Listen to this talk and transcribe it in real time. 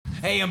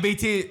Hey, I'm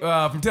BT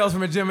from Tales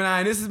from a Gemini,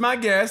 and this is my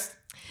guest.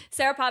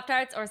 Sarah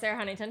Pop-Tarts or Sara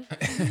Huntington.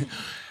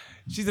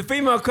 She's a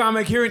female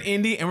comic here in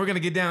Indy, and we're going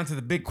to get down to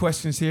the big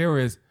questions here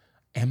is,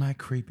 am I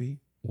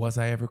creepy? Was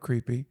I ever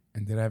creepy?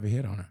 And did I ever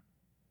hit on her?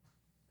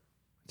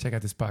 Check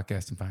out this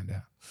podcast and find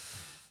out.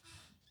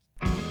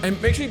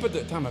 And make sure you put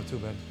the time up too,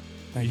 buddy.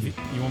 Thank you.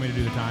 You want me to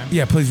do the time?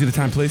 Yeah, please do the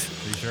time, please.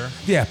 Are you sure?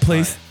 Yeah,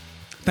 please.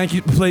 Thank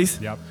you,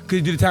 please. Yep. Could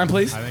you do the time,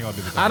 please? I think I'll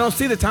do the time. I don't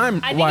see the time.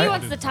 I think Why? he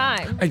wants the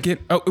time.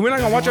 We're not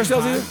gonna watch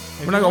ourselves either.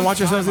 We're not gonna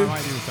watch ourselves I either.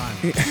 might do the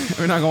time.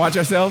 We're not gonna watch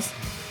ourselves.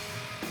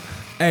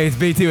 Hey, it's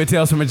BT with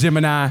Tales from a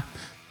Gemini.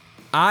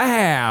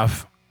 I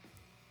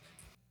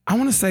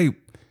want to say,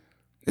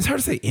 it's hard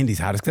to say Indy's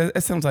hottest because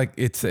it sounds like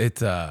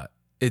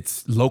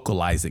it's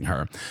localizing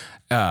her.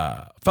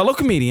 Fellow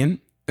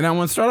comedian, and I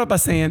want to start off by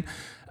saying,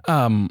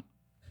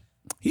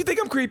 you think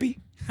I'm creepy?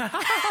 We're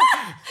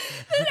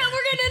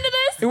getting into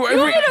this? You We're-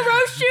 want me to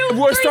roast you?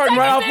 We're 3 starting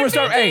right off. seconds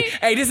We're in, starting. BT?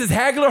 Hey, this is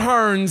Hagler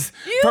Hearn's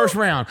first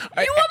round. You want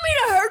me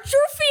to hurt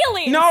your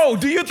feelings? No,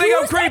 do you think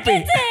I'm creepy? 2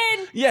 seconds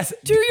in Yes.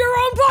 to your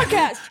own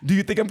podcast. Do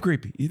you think I'm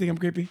creepy? You think I'm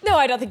creepy? No,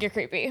 I don't think you're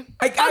creepy.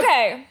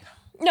 I-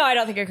 No, I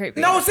don't think you're creepy.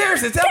 No,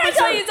 seriously. Can I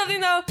tell you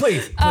something though?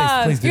 Please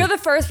do. You're the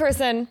first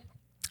person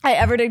I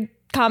ever did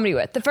comedy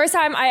with. The first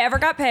time I ever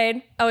got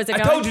paid. Oh, is it I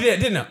going? told you that,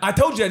 didn't I? I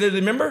told you I did.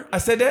 Remember? I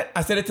said that.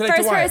 I said it today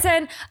First to Wyatt.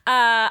 person,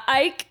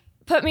 Ike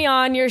put me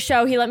on your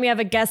show. He let me have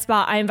a guest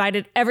spot. I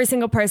invited every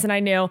single person I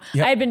knew.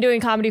 Yep. I had been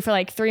doing comedy for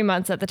like 3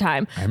 months at the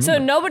time. So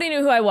nobody knew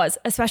who I was,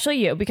 especially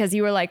you, because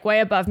you were like way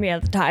above me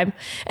at the time.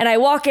 And I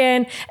walk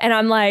in and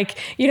I'm like,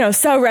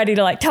 so ready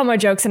to like tell my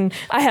jokes and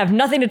I have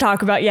nothing to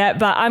talk about yet,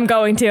 but I'm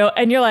going to.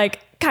 And you're like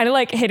kind of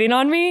like hitting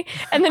on me.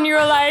 And then you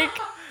were like,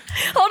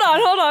 hold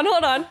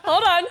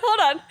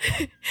on.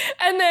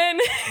 And then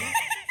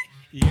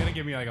You gotta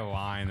give me like a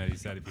line that he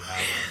said if you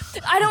have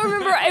it. I don't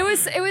remember.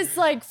 It was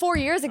like 4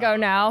 years ago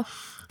now.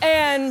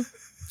 And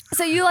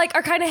so you like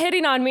are kind of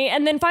hitting on me.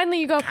 And then finally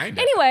you go,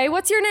 anyway,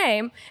 what's your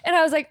name? And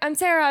I was like, I'm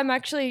Sarah. I'm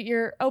actually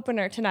your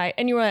opener tonight.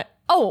 And you went,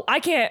 oh, I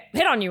can't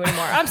hit on you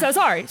anymore. I'm so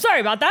sorry.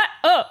 Sorry about that.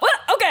 What?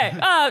 Okay.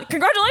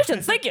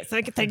 Congratulations.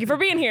 Thank you for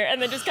being here.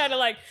 And then just kind of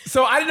like.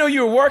 So I didn't know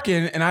you were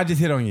working, and I just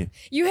hit on you.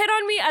 You hit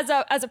on me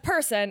as a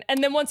person.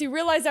 And then once you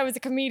realized I was a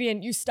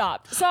comedian, you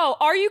stopped. So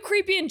are you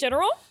creepy in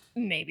general?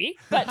 Maybe,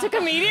 but to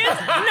comedians,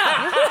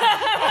 no.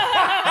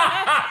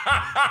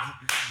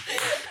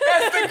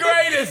 That's the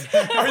greatest.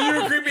 Are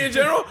you creepy in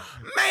general?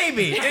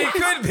 Maybe. It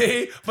could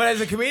be, but as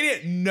a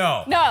comedian,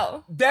 no.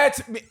 No.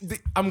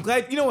 I'm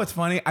glad. You know what's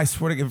funny? I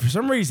swear to God, for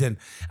some reason,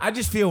 I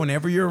just feel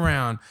whenever you're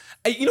around.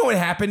 You know what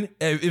happened?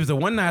 It was a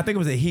one night. I think it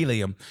was at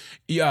Helium.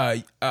 You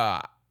need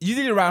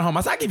a ride home.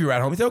 I said, I'll give you a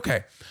ride home. He said,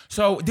 okay.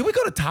 So did we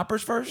go to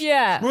Toppers first?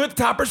 Yeah. We went to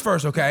Toppers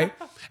first, okay?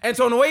 And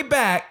so on the way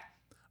back,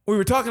 we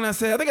were talking. I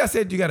think I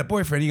said you got a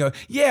boyfriend. You go,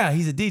 yeah,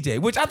 he's a DJ.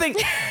 Which I think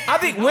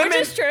women. Which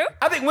is true.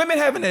 I think women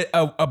having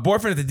a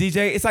boyfriend as a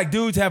DJ, it's like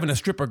dudes having a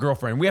stripper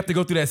girlfriend. We have to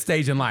go through that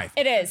stage in life.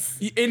 It is.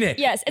 Isn't it?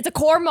 Yes, it's a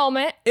core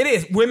moment. It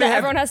is. Women that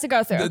everyone has to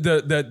go through.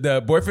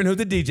 The boyfriend who's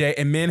the DJ,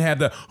 and men have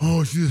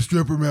she's a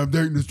stripper, man. I'm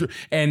dating the stripper,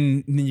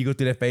 and then you go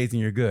through that phase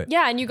and you're good.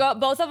 Yeah, and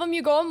both of them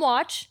you go and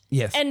watch.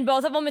 Yes. And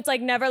both of them, it's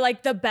like never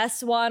like the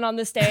best one on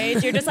the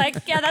stage. You're just like,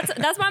 yeah,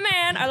 that's my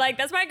man, or like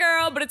that's my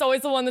girl, but it's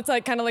always the one that's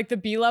like kind of like the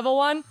B-level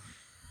one.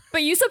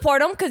 But you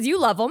support them because you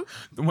love them.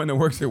 The one that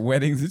works at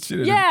weddings and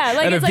shit. Yeah,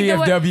 like at it's a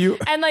like VFW.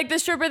 and like the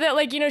stripper that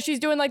like she's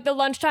doing like the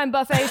lunchtime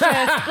buffet shift.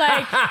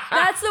 Like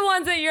that's the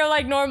ones that you're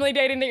like normally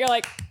dating that you're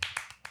like,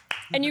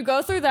 and you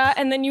go through that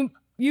and then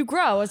you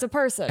grow as a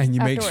person. And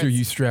you make afterwards. sure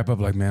you strap up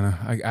like, man,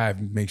 I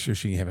make sure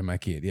she ain't having my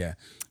kid. Yeah.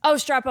 Oh,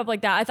 strap up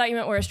like that. I thought you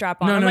meant wear a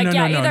strap on. No, I'm no, like, no,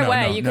 yeah, no, either no,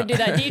 way, no, you no. could do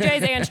that.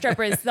 DJs and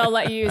strippers, they'll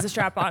let you use a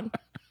strap on.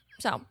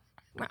 So,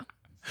 wow.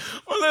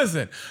 Well,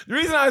 listen, the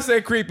reason I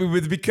said creepy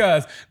was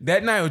because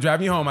that night I was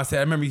driving you home. I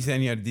remember you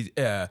saying you had a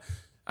DJ.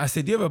 I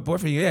said, do you have a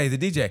boyfriend? Yeah, he's a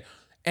DJ.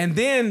 And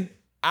then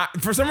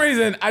for some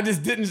reason, I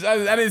didn't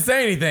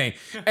say anything.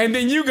 And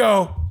then you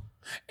go,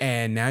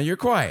 and now you're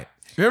quiet.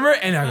 Remember?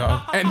 And I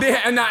go,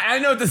 and I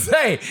know what to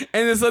say.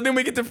 And so then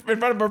we get in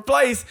front of her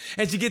place,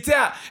 and she gets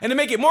out, and to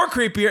make it more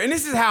creepier, and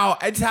this is how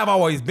I've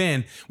always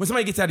been. When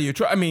somebody gets out of your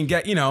truck,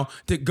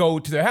 to go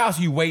to their house,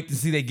 you wait to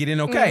see they get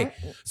in okay.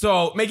 Mm-hmm.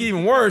 So make it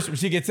even worse, when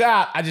she gets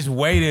out, I just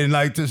waited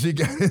till she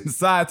got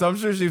inside. So I'm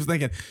sure she was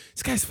thinking,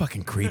 this guy's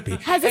fucking creepy.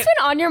 Has this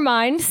been on your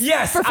mind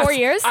yes, for 4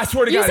 years? I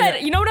swear to God. You God.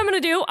 said, you know what I'm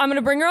going to do? I'm going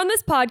to bring her on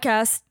this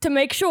podcast to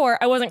make sure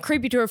I wasn't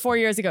creepy to her 4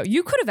 years ago.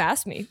 You could have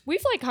asked me.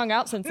 We've like hung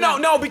out since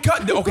then. No,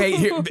 because,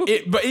 okay,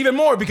 but even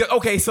more because,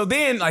 okay, so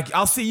then like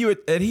I'll see you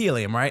at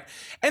Helium, right?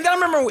 And then I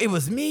remember it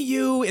was me,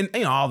 you,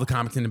 and all the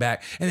comics in the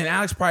back, and then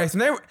Alex Price,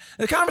 and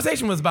the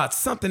conversation was about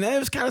something that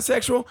was kind of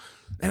sexual.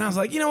 And I was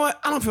like, you know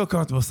what? I don't feel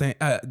comfortable saying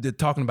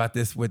talking about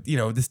this with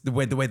the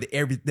way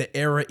the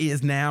era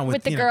is now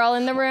with the girl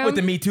in the room with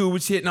the Me Too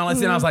with shit and all that.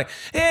 And I was like,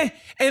 And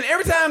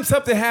every time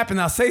something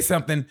happened, I'll say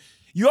something.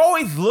 you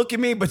always look at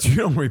me, but you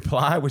don't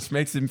reply, which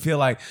makes him feel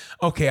like,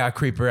 okay, I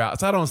creep her out.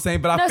 So I don't say,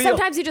 but I feel.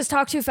 Sometimes you just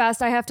talk too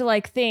fast. I have to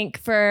like think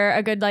for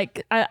a good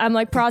I'm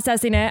like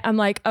processing it. I'm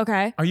like,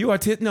 okay. Are you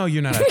autistic? No,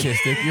 you're not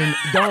autistic.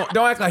 Don't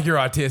act like you're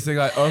autistic.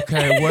 Like,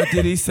 okay, what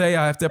did he say?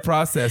 I have to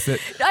process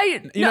it.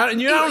 You're not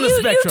on the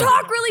spectrum. You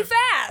talk really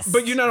fast.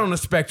 But you're not on the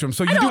spectrum,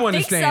 so you do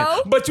understand.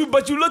 Think so.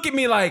 But you look at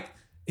me like,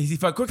 is he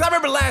fucking? Because I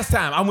remember last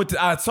time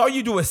I saw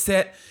you do a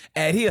set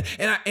at here,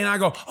 and I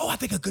go, oh, I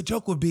think a good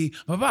joke would be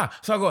blah blah.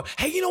 So I go,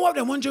 hey, you know what?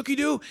 That one joke you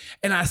do,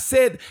 and I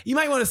said you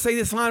might want to say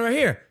this line right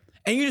here,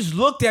 and you just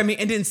looked at me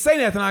and didn't say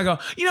nothing. I go,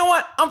 you know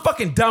what? I'm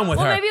fucking done with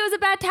her. Well, maybe it was a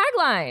bad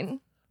tagline.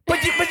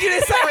 But you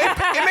didn't say it.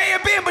 It may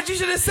have been, but you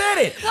should have said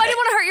it. Well, I didn't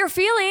want to hurt your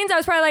feelings. I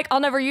was probably like, I'll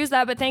never use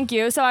that, but thank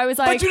you. So I was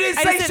like, but you didn't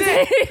say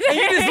shit, and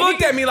you just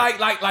looked at me like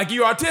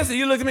you're autistic.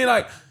 You looked at me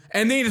like.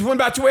 And then you just went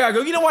about your way. I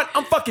go, you know what?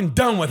 I'm fucking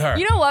done with her.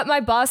 You know what?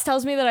 My boss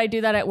tells me that I do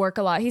that at work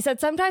a lot. He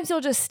said sometimes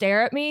he'll just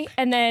stare at me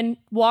and then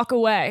walk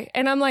away.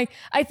 And I'm like,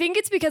 I think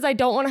it's because I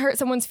don't want to hurt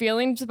someone's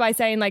feelings by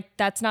saying like,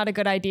 that's not a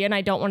good idea and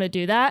I don't want to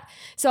do that.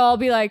 So I'll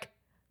be like,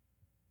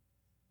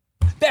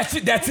 That's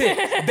it.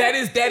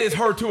 That is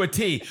her to a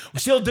T.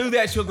 She'll do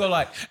that. She'll go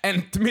like,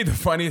 and to me the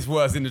funniest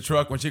was in the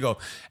truck when she goes,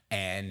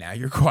 and now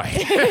you're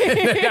quiet.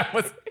 That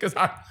was because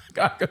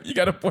you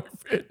got a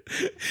boyfriend.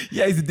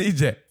 Yeah, he's a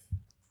DJ.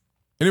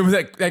 And it was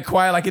that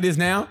quiet like it is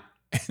now?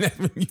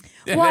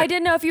 Well, I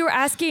didn't know if you were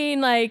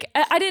asking, like,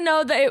 I didn't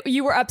know that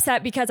you were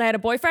upset because I had a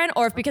boyfriend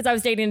or if because I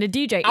was dating a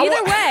DJ.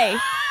 Either way,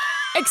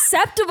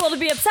 acceptable to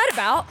be upset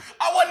about.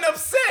 I wasn't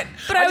upset.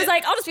 But I was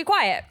like, I'll just be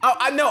quiet.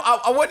 I know.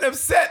 I wasn't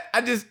upset.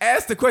 I just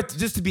asked the question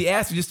just to be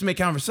asked, just to make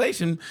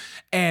conversation.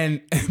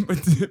 But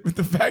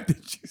the fact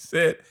that you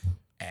said,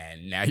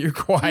 and now you're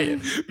quiet.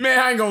 Man,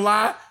 I ain't gonna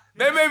lie.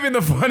 That may have been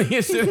the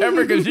funniest shit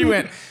ever because you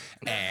went,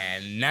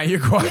 and now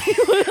you're quiet.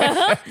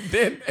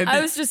 I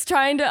was just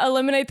trying to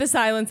eliminate the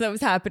silence that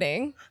was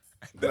happening.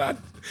 I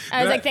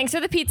was like, thanks for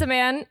the pizza,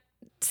 man.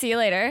 See you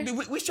later.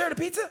 We shared a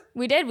pizza?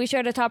 We did. We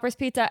shared a Topper's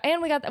pizza.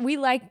 And we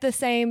liked the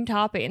same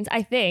toppings,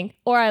 I think.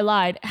 Or I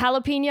lied.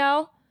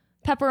 Jalapeno,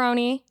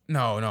 pepperoni.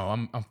 No,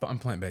 I'm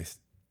plant-based.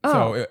 Oh.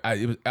 So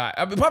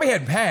I probably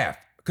had half.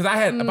 Because I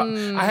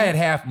had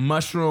half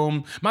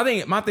mushroom. My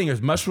thing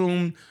is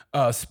mushroom,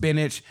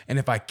 spinach, and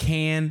if I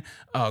can,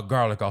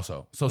 garlic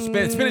also. So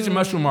spinach and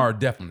mushroom are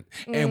definite,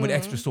 and with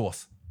extra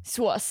sauce.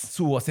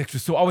 Sauce, extra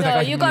sauce. Always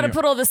no, you gotta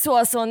put all the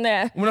sauce on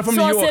there. When I'm from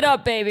sauce New York, it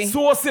up, baby.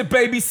 Sauce it,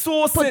 baby.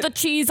 Sauce put it. Put the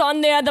cheese on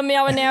there, the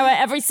marinara,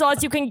 every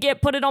sauce you can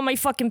get. Put it on my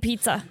fucking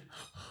pizza.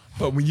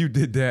 But when you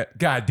did that,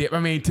 God damn, I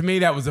mean, to me,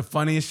 that was the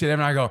funniest shit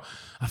ever. I go,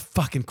 I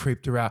fucking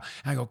creeped her out.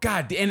 And I go,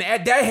 God damn,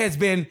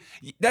 and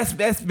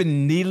that's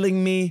been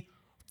needling me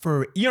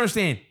for, you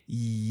understand,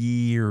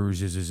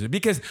 years.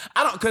 Because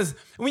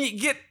when you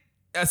get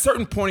a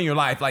certain point in your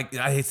life, like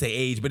I hate to say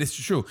age, but it's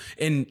true.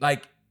 And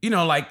like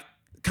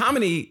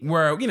comedy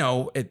where,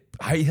 at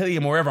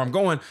Helium or wherever I'm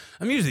going,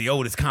 I'm usually the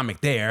oldest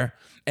comic there.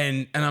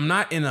 And I'm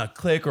not in a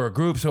clique or a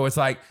group. So it's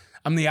like,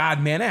 I'm the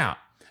odd man out.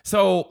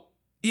 So,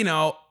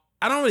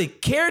 I don't really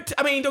care.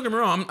 Don't get me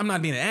wrong. I'm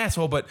not being an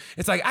asshole, but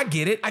it's like, I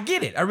get it.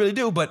 I really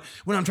do. But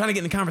when I'm trying to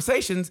get into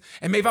conversations,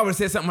 and maybe if I would have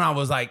said something when I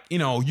was like,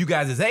 you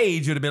guys'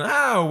 age, you'd have been like,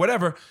 oh,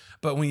 whatever.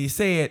 But when you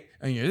say it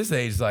and you're this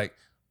age, it's like,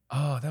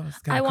 oh, that was kind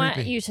of creepy. I want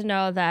you to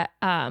know that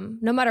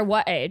no matter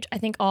what age, I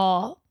think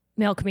all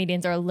male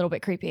comedians are a little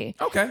bit creepy.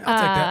 Okay, I'll take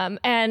that.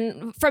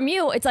 And from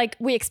you, it's like,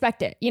 we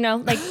expect it,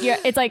 like,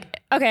 it's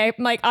like, okay,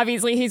 like,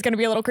 obviously he's going to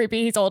be a little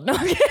creepy. He's old. No.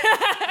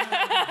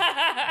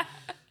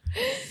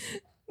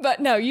 But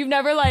no, you've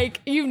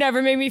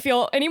never made me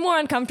feel any more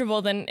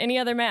uncomfortable than any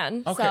other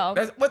man. Okay. So.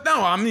 That's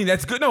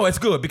good. No, it's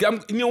good.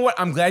 Because you know what?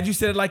 I'm glad you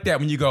said it like that.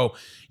 When you go,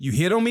 you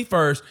hit on me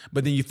first,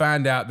 but then you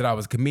find out that I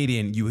was a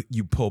comedian,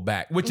 you pull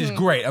back, which is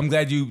great. I'm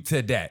glad you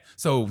said that.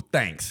 So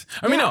thanks.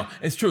 No,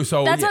 it's true.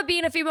 So that's what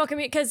being a female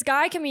comedian, because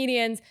guy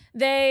comedians,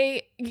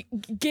 they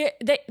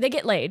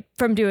get laid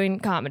from doing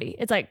comedy.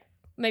 It's like,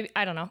 maybe,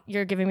 I don't know.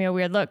 You're giving me a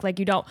weird look, like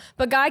you don't.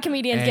 But guy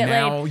comedians get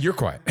laid. Now you're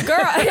quiet.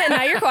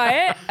 Now you're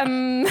quiet.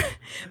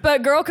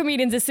 But girl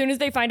comedians, as soon as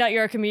they find out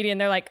you're a comedian,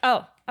 they're like,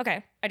 oh,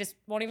 okay. I just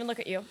won't even look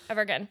at you ever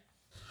again.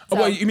 So,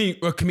 well, you mean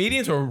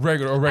comedians or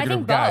regular guys? I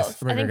think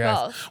both.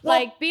 Well,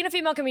 like, being a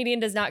female comedian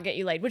does not get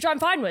you laid, which I'm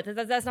fine with.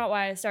 That's not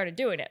why I started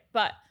doing it.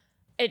 But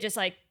it just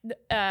like,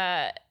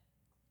 I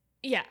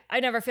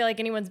never feel like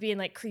anyone's being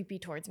like creepy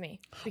towards me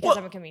because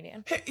I'm a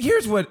comedian.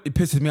 Here's what it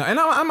pisses me off. And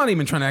I'm not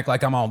even trying to act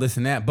like I'm all this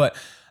and that, but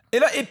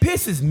it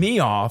pisses me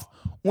off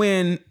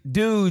when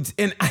dudes,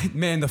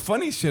 man, the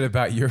funny shit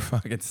about your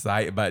fucking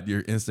site, about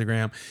your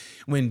Instagram,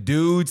 when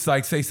dudes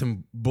like say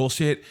some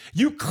bullshit,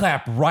 you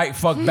clap right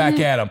fuck back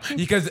at them.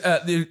 Because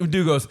the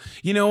dude goes,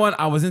 you know what?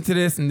 I was into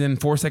this, and then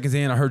 4 seconds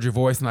in, I heard your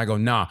voice, and I go,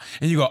 nah.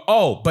 And you go,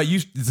 oh, but you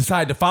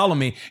decided to follow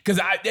me. Because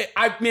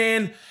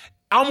man,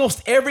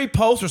 almost every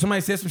post or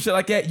somebody says some shit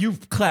like that, you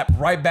clap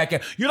right back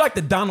at. You're like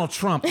the Donald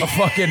Trump of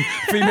fucking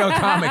female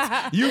comics.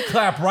 You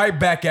clap right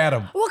back at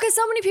them. Well, because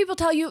so many people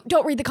tell you,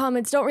 don't read the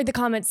comments.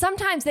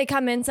 Sometimes they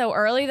come in so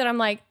early that I'm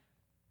like,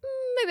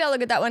 maybe I'll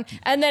look at that one.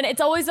 And then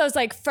it's always those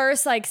like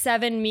first like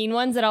 7 mean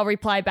ones that I'll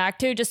reply back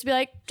to just to be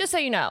like, just so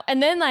you know.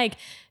 And then like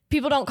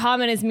people don't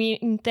comment as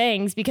mean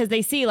things because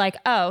they see like,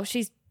 oh,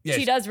 she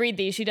does read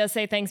these. She does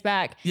say things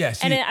back. Yeah,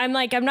 and I'm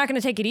like, I'm not going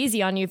to take it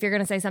easy on you if you're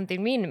going to say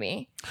something mean to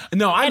me.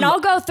 No, I'll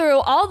go through,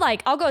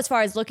 I'll go as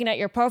far as looking at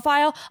your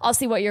profile. I'll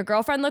see what your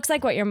girlfriend looks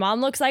like, what your mom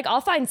looks like. I'll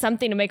find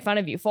something to make fun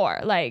of you for.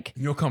 Like,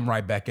 you'll come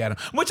right back at him.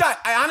 Which I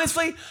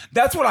honestly,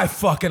 that's what I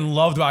fucking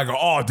loved. I go,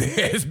 oh,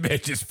 this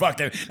bitch is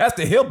fucking, that's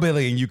the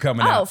hillbilly in you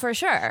coming out. Oh, for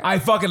sure. I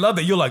fucking love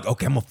that. You're like,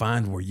 okay, I'm gonna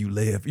find where you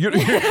live. You're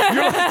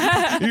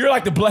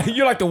like the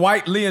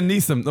white Liam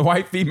Neeson, the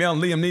white female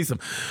Liam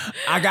Neeson.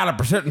 I got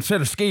a certain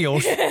set of skills.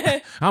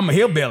 I'm a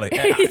hillbilly.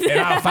 And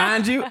I'll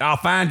find you, I'll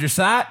find your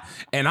site,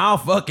 and I'll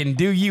fucking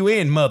do you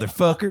in,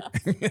 motherfucker.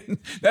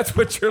 That's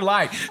what you're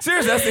like.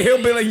 Seriously, that's the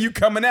hillbilly you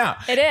coming out.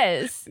 It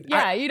is.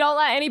 Yeah, you don't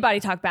let anybody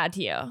talk bad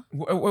to you.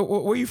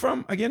 Where are you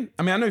from again?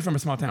 I mean, I know you're from a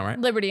small town, right?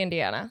 Liberty,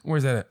 Indiana.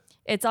 Where's that at?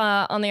 It's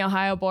on the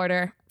Ohio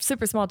border.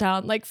 Super small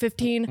town, like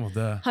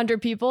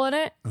 1,500 people in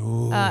it,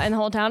 in the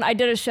whole town. I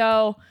did a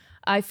show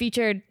I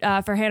featured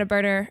for Hannah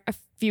Berner a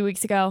few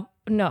weeks ago.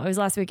 No, it was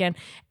last weekend.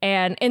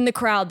 And in the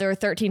crowd, there were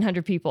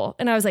 1,300 people.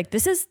 And I was like,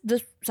 this is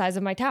the size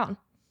of my town.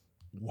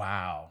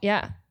 Wow.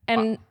 Yeah.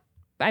 And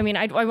I mean,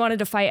 I wanted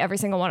to fight every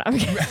single one of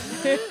them.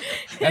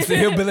 That's the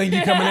hillbilly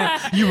you coming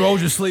out. You rolled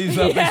your sleeves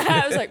up. Yeah,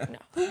 I was like, no,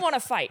 who want to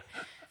fight?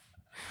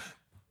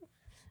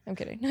 I'm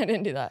kidding. I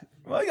didn't do that.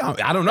 Well,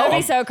 I don't know. That'd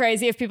be so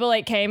crazy if people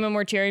like came and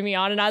were cheering me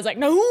on and I was like,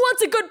 no, who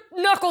wants a good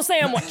knuckle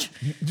sandwich?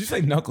 Did you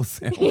say knuckle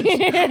sandwich?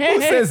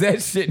 Who says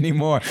that shit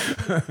anymore?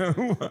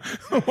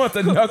 Who wants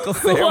a knuckle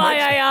sandwich? Why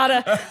I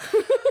oughta.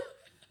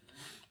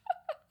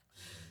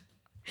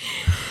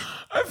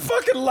 I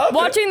fucking love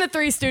Watching the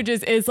Three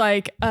Stooges is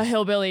like a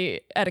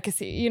hillbilly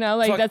etiquette, you know?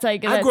 Like, that's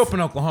like... I grew up in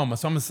Oklahoma,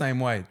 so I'm the same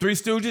way. Three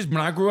Stooges, when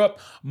I grew up,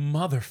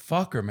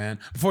 motherfucker, man.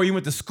 Before you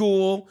went to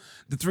school,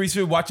 the Three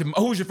Stooges, watching...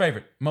 Who's your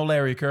favorite? Mo,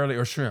 Larry, Curly,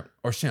 or Shrimp?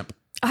 Or Shemp?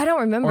 I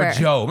don't remember. Or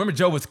Joe. Remember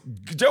Joe was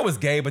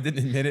gay, but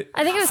didn't admit it?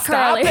 I think it was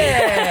Stop Curly.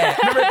 it.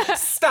 Remember?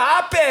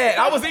 Stop it.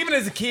 I was even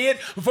as a kid,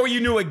 before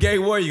you knew what gay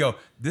was, you go,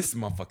 this is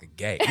motherfucker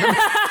gay.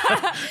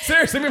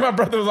 Seriously, me and my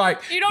brother was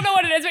like... You don't know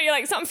what it is, but you're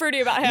like, something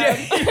fruity about him. Yeah,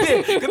 he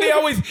did.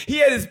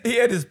 Because he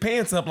had his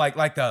pants up like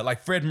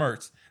Fred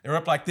Mertz. They were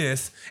up like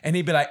this, and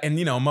he'd be like, and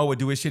you know, Mo would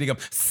do his shit. He'd go,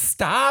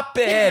 stop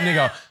it. And he'd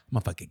go,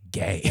 motherfucker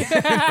gay.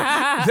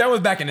 That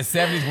was back in the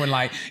 70s when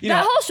like,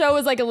 that whole show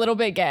was like a little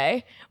bit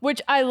gay, which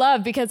I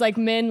love because like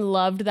men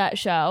loved that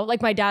show.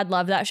 Like my dad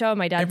loved that show and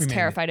my dad's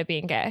terrified of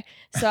being gay.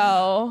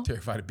 So.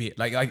 Terrified of being,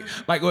 like,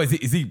 what,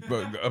 is he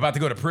about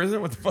to go to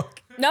prison? What the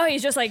fuck? No,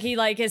 he's just like, he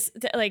like is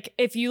like,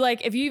 if you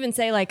even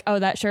say like, oh,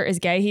 that shirt is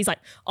gay, he's like,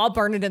 I'll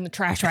burn it in the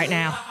trash right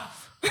now.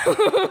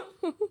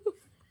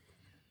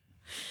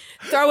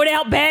 Throw it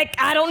out back.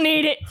 I don't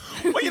need it.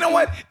 Well, you know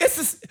what? It's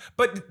just,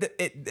 but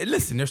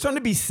listen, there's something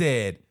to be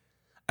said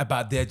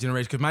about that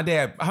generation. Because my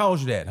dad, how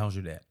old's your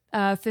dad?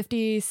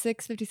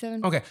 56,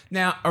 57. Okay.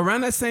 Now,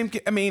 around that same,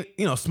 I mean,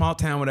 small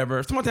town,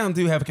 whatever. Small town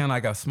do have kind of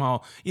like a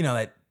small,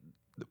 that,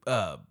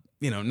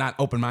 not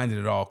open-minded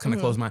at all, kind of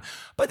closed-minded.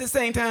 But at the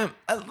same time,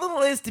 a little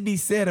is to be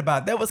said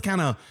about that was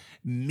kind of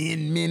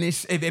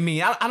minish. I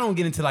mean, I don't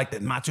get into like the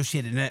macho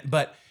shit in that,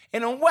 but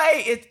in a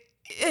way,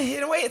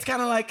 it's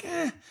kind of like,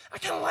 I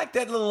kind of like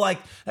that little, like,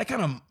 that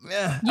kind of,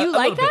 You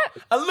like that?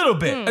 A little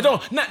bit. I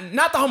don't,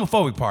 not the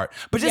homophobic part,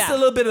 but just a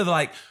little bit of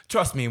like,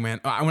 trust me, man,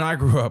 when I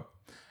grew up,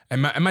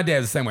 and my dad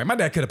was the same way. My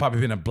dad could have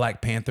probably been a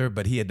Black Panther,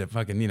 but he had to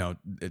fucking,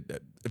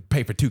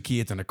 pay for 2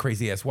 kids and a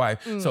crazy ass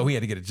wife, so he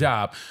had to get a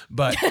job.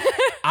 But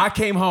I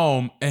came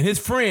home, and his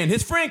friend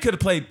could have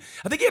played,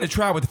 I think he had to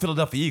try with the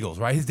Philadelphia Eagles,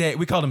 right? His dad,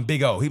 we called him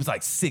Big O. He was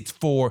like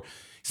 6'4",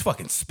 he's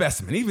fucking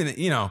specimen,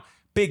 even,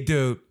 big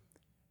dude.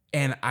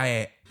 And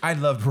I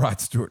loved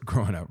Rod Stewart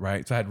growing up,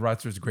 right? So I had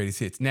Rod Stewart's Greatest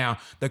Hits. Now,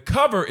 the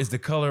cover is the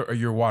color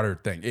of your water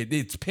thing.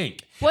 It's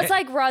pink. What's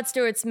like Rod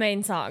Stewart's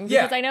main song?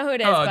 Because I know who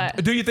it is,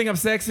 but... Do You Think I'm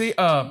Sexy?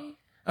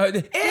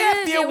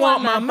 If you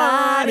want my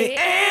money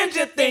and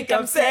you think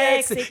I'm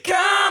sexy,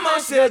 come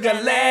on, sugar,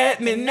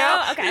 let me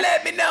know. Okay.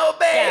 Let me know,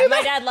 baby. Yeah,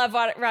 my dad loved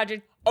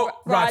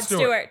Rod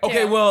Stewart too.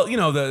 Okay, well,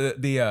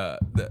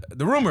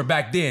 the rumor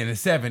back then in the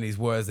 70s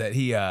was that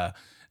he...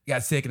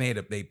 got sick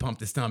and they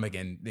pumped his stomach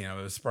and it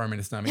was sperm in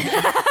his stomach.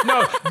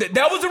 No,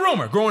 that was the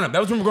rumor growing up.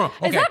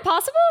 Okay. Is that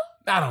possible?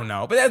 I don't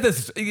know, but they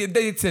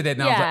said that,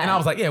 and I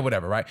was like, yeah,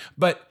 whatever, right?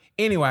 But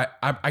anyway,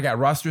 I got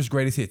Roster's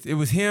Greatest Hits. It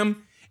was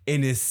him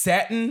in his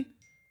satin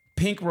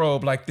pink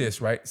robe like this,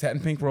 right?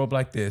 Satin pink robe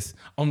like this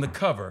on the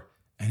cover,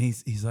 and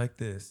he's like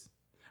this,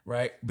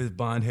 right, with his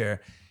blonde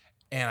hair.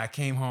 And I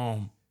came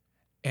home,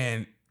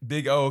 and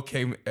Big O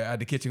came out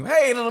the kitchen.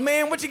 Hey, little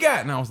man, what you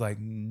got? And I was like,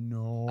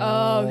 no.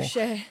 Oh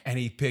shit! And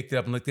he picked it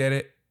up and looked at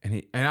it,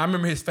 and I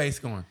remember his face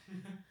going.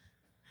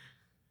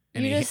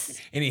 And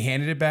he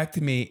handed it back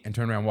to me and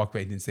turned around, and walked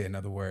away, and didn't say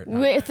another word.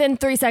 Within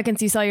 3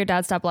 seconds, you saw your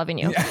dad stop loving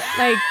you.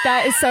 Like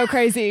that is so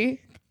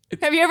crazy.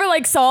 Have you ever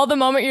like saw the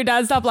moment your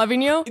dad stopped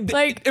loving you?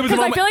 Like, it was a because I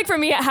moment- feel like for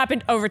me it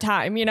happened over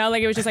time. You know,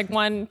 like it was just like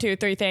 1, 2,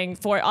 3 thing.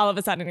 4, all of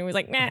a sudden he was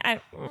like, nah.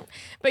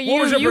 But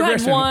you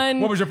had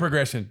one. What was your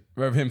progression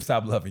of him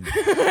stop loving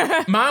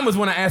you? Mine was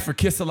when I asked for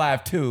Kiss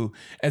Alive 2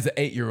 as an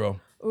 8-year-old.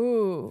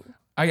 Ooh.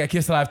 I got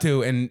Kiss Alive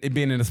 2, and it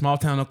being in a small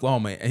town,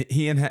 Oklahoma, and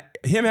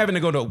him having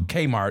to go to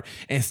Kmart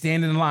and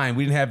stand in line.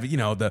 We didn't have,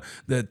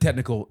 the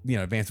technical,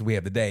 advances we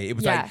have today. It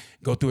was like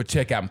go through a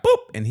checkout and boop,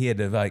 and he had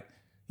to like,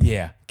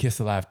 Kiss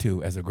Alive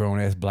 2 as a grown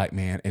ass black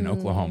man in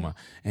Oklahoma,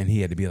 and he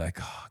had to be like,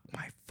 oh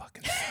my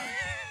fucking son.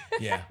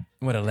 Yeah,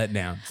 what a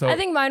letdown. So I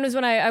think mine was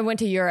when I went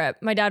to Europe.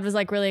 My dad was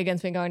like really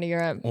against me going to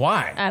Europe.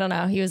 Why? I don't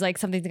know. He was like,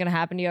 something's gonna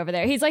happen to you over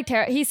there. He's like,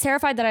 he's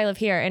terrified that I live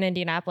here in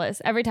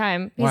Indianapolis. Every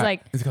time he's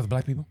like, is it because of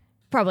black people?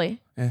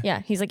 Probably.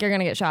 Yeah. He's like, you're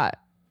gonna get shot.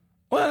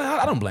 Well,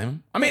 I don't blame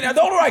him. I mean,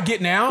 the older I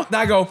get now,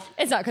 I go,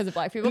 it's not because of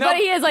black people, No, but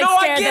he is like no, I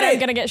scared get that I'm it.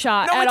 gonna get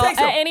shot No, at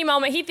any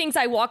moment. He thinks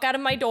I walk out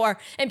of my door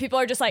and people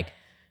are just like,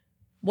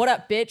 what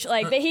up, bitch?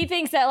 Like he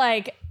thinks that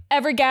like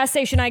every gas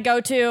station I go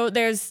to,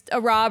 there's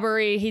a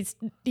robbery. He's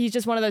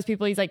just one of those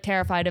people. He's like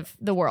terrified of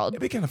the world.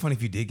 it'd be kind of funny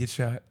if you did get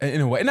shot in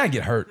a way, and not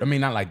get hurt. I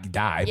mean, not like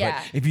die, Yeah.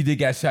 but if you did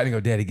get shot and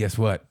go, Daddy, guess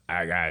what?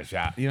 I got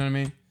shot. You know what I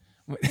mean?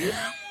 What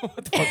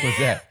the fuck was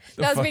that?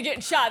 That was me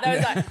getting shot. That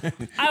was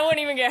like, I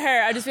wouldn't even get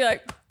hurt. I'd just be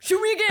like,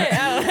 shoot me again.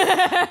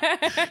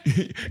 I don't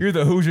know. You're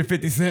the Hoosier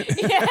 50 Cent?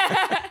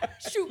 Yeah.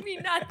 Shoot me,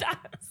 not die.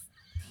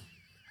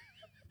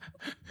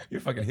 You're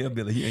a fucking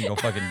hillbilly. You ain't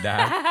gonna fucking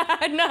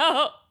die.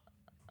 No.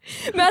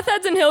 Meth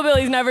heads and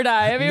hillbillies never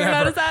die. Have you ever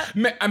noticed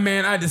that?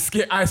 Man, I just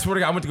scared. I swear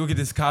to God, I went to go get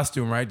this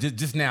costume, right?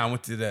 Just now, I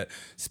went to the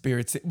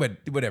Spirit, but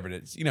whatever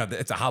it is.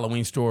 It's a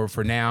Halloween store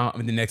for now. I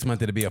mean, the next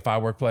month it'll be a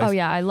firework place. Oh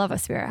yeah, I love a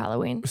Spirit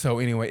Halloween. So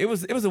anyway, it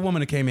was a woman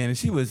that came in, and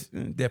she was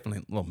definitely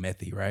a little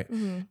methy, right?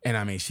 Mm-hmm. And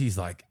I mean, she's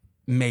like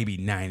maybe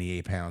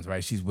 98 pounds,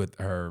 right? She's with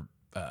her,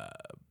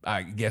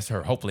 I guess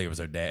hopefully it was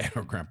her dad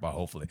or grandpa,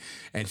 hopefully.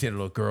 And she had a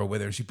little girl with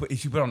her. And she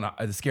put on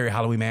the scary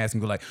Halloween mask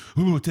and go like,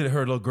 ooh, to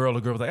her little girl.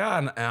 The girl was like,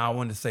 I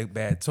wanted to say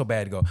so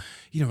bad to go,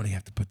 you don't really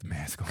have to put the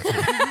mask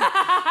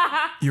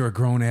on. You're a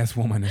grown ass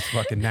woman that's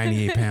fucking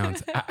 98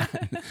 pounds.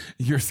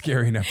 You're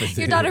scary enough as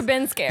Your daughter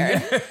been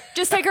scared.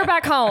 Just take her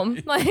back home.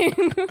 Like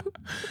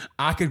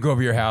I could go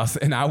over your house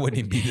and I wouldn't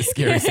even be the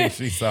scariest thing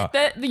she saw.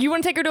 You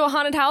want to take her to a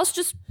haunted house?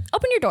 Just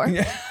open your door.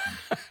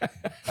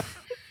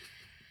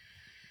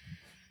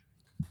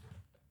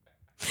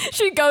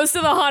 She goes to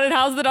the haunted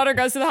house. The daughter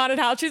goes to the haunted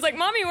house. She's like,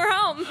 Mommy, we're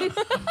home.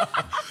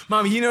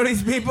 Mommy, you know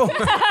these people?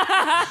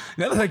 That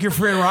looks like your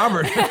friend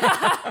Robert.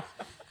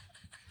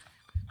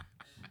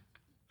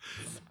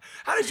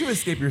 How did you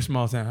escape your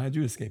small town? How did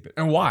you escape it?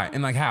 And why?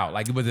 And like how?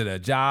 Like was it a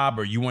job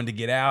or you wanted to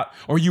get out?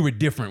 Or you were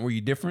different? Were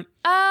you different?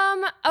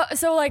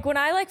 So like when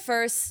I like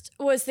first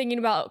was thinking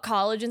about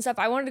college and stuff,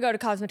 I wanted to go to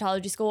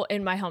cosmetology school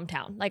in my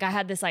hometown. Like I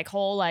had this like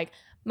whole like,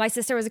 my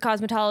sister was a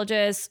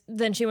cosmetologist,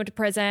 then she went to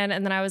prison,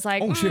 and then I was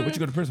like, oh shit, what'd you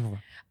go to prison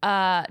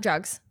for?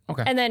 Drugs.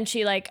 Okay. And then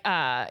she like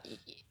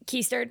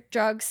keistered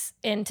drugs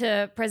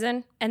into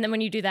prison, and then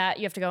when you do that,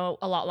 you have to go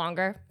a lot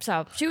longer.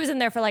 So she was in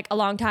there for like a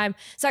long time.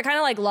 So I kind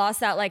of like lost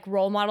that like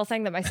role model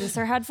thing that my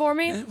sister had for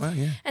me. Well,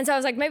 yeah. And so I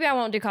was like, maybe I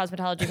won't do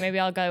cosmetology. Maybe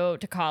I'll go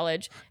to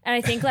college. And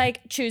I think like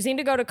choosing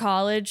to go to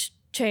college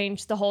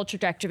changed the whole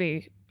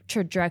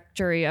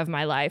trajectory of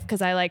my life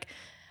because I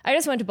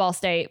just went to Ball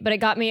State, but it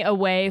got me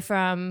away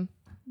from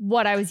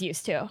what I was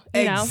used to.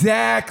 You know?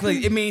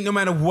 Exactly. I mean, no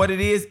matter what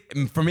it is,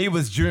 for me it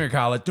was junior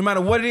college. No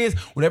matter what it is,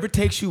 whatever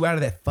takes you out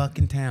of that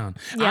fucking town.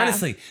 Yeah.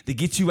 Honestly, to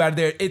get you out of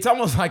there, it's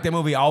almost like that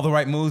movie All the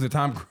Right Moves with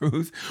Tom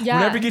Cruise. Yeah.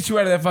 Whatever gets you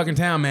out of that fucking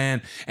town,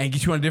 man, and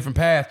get you on a different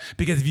path.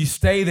 Because if you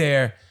stay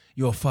there,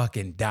 you'll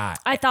fucking die.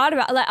 I thought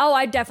about like, oh,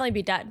 I'd definitely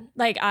be dead.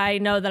 Like I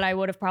know that I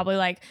would have probably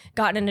like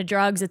gotten into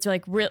drugs. It's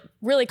like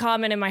really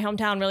common in my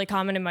hometown, really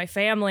common in my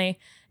family,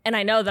 and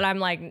I know that I'm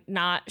like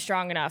not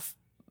strong enough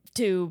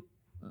to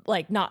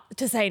like not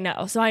to say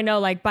no. So I know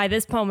like by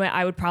this moment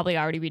I would probably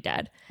already be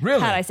dead.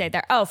 Really? Had I stayed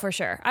there. Oh, for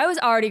sure. I was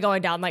already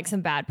going down like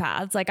some bad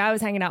paths. Like I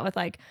was hanging out with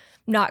like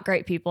not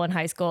great people in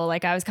high school.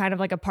 Like I was kind of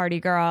like a party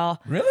girl.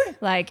 Really?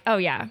 Like, oh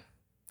yeah.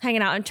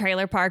 Hanging out in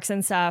trailer parks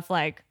and stuff.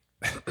 Like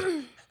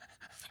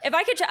if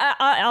I could,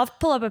 I'll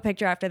pull up a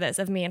picture after this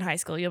of me in high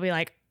school. You'll be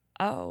like,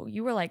 oh,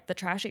 you were like the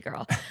trashy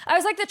girl. I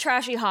was like the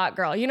trashy hot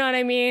girl. You know what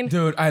I mean?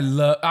 Dude,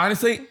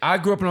 honestly, I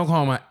grew up in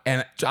Oklahoma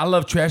and I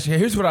love trashy hair.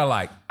 Here's what I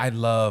like. I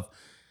love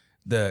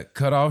the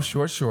cut off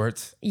short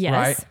shorts. Yes.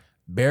 Right?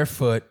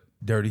 Barefoot,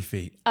 dirty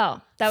feet. Oh,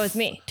 that was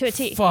me to a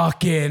T.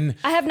 Fucking.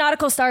 I have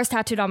nautical stars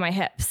tattooed on my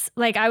hips.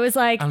 Like I was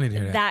like I don't need to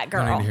hear that.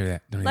 girl. Don't need to hear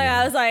that. Don't need to Like hear I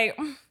that. was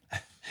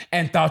like,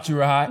 And thought you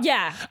were hot?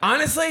 yeah.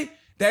 Honestly,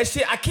 that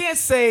shit, I can't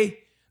say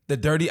the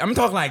dirty. I'm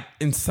talking like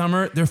in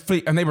summer, their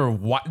feet, and they were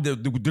white. The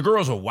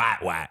girls were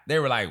white. They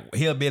were like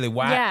hillbilly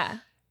white. Yeah.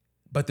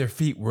 But their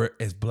feet were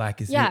as black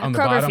as Yeah, me on the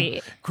Kroger bottom.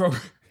 feet.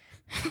 Kroger.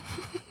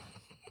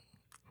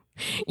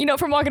 You know,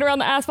 from walking around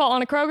the asphalt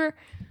on a Kroger,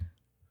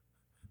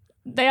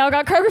 they all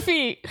got Kroger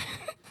feet.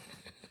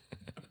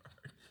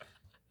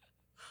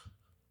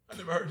 I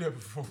never heard that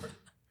before.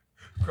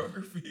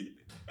 Kroger feet.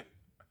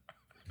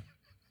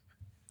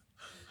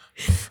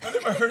 I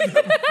never heard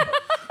that.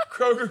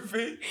 Kroger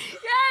feet.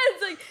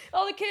 Yes, like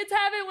all the kids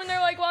have it when they're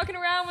like walking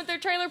around with their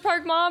trailer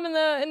park mom in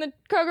the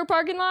Kroger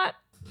parking lot.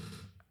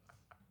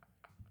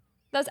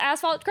 Those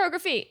asphalt Kroger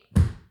feet.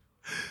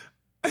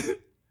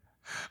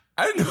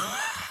 I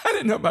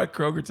didn't know about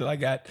Kroger till I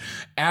got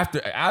out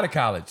of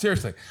college.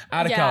 Seriously,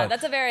 out of college. Yeah,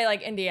 that's a very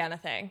like Indiana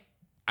thing.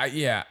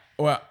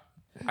 Well,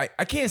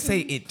 I can't say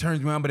it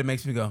turns me on, but it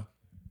makes me go.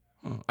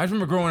 Huh. I just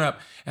remember growing up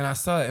and I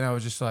saw it and I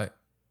was just like,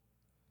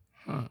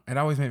 huh. It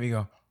always made me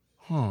go,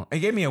 huh. It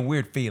gave me a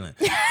weird feeling.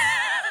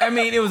 I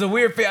mean, it was a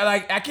weird feeling.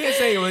 Like, I can't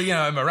say it was,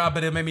 around,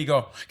 but it made me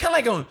go,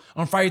 kind of like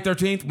on Friday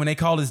 13th when they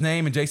called his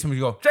name and Jason would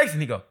go, Jason,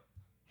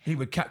 he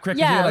would correct his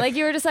ear, like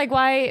you were just like,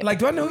 why? Like,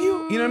 do I know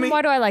you? You know what I mean?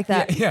 Why do I like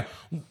that? Yeah.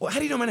 Well, how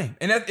do you know my name?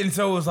 And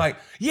so it was like,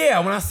 yeah,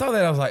 when I saw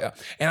that, I was like,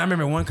 and I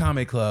remember one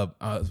comedy club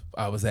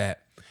I was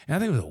at, and I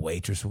think it was a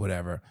waitress or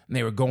whatever, and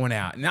they were going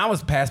out. And I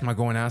was past my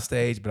going out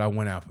stage, but I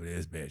went out for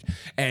this bitch.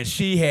 And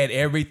she had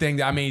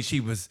everything. I mean,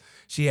 she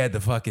had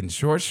the fucking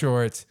short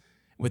shorts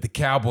with the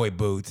cowboy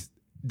boots,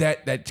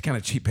 that kind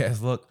of cheap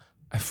ass look.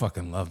 I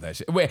fucking love that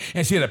shit. Wait,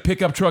 and she had a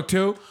pickup truck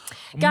too?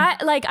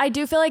 I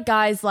do feel like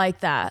guys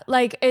like that.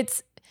 Like,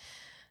 it's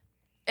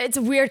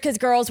weird because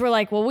girls were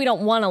like, well, we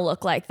don't want to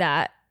look like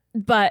that.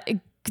 But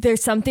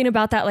there's something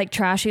about that like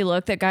trashy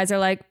look that guys are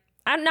like,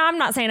 I'm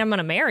not saying I'm going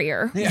to marry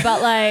her,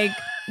 but like,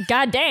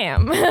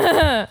 goddamn.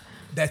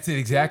 That's it,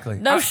 exactly.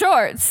 Those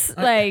shorts,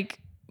 like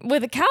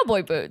with the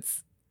cowboy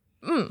boots.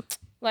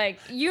 Like,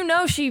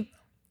 she...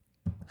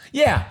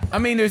 Yeah, I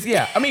mean,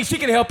 she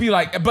can help you,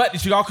 like, but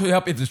she also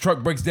help if the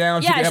truck breaks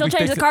down. Yeah, she'll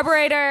change the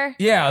carburetor.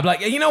 Yeah,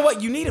 like, you know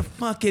what? You need a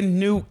fucking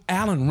new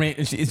Allen wrench,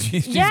 and she's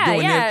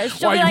doing this.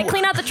 She'll be like,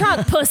 clean out the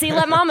trunk, pussy.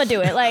 Let mama do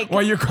it. Like,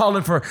 while you're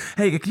calling for,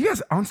 hey, can you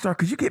guys OnStar?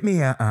 Could you get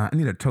me I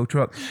need a tow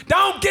truck?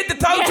 Don't get the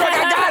tow truck.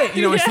 I got it.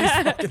 She's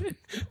fucking,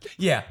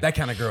 that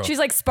kind of girl. She's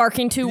like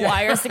sparking two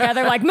wires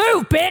together, like,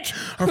 move, bitch.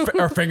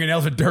 Her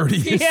fingernails are dirty.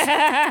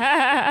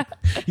 Yeah.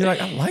 You're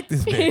like, I like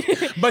this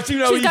bitch, but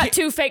she's got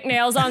two fake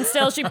nails on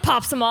still. She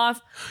pops them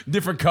off.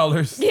 Different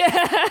colors.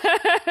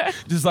 Yeah.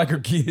 Just like her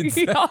kids.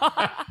 Those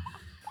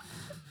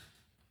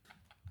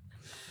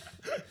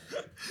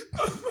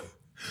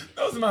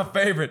are my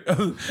favorite.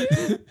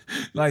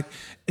 Like,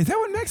 is that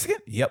one Mexican?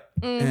 Yep.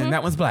 And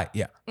that one's black.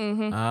 Yeah.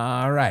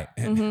 All right.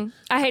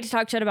 I hate to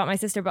talk shit about my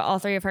sister, but all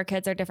three of her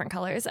kids are different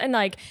colors. And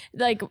like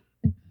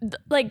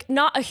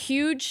not a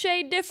huge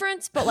shade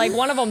difference, but like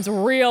one of them's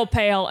real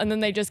pale and then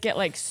they just get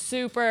like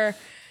super,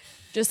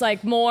 just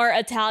like more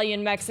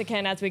Italian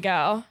Mexican as we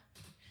go.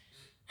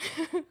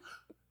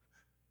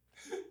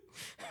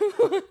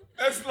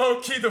 That's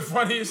low-key the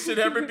funniest shit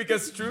ever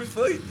because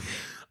truthfully,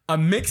 a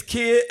mixed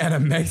kid and a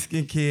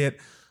Mexican kid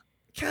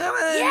kind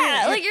of...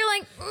 Yeah, like you're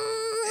like,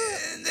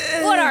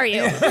 what are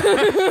you?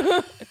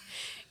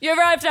 You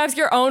ever have to ask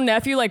your own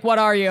nephew, like, what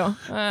are you?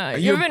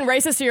 You ever been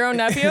racist to your own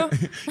nephew?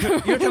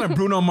 You're kind of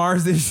Bruno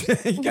Mars and shit.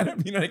 They got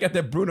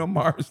that Bruno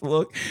Mars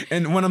look.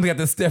 And one of them got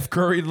the Steph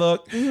Curry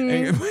look.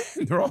 And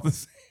they're all the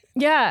same.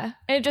 Yeah,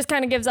 and it just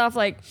kind of gives off,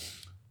 like,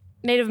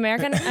 Native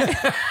American.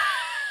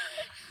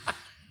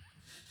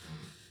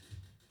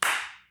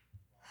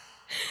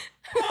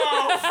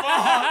 Oh,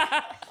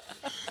 fuck.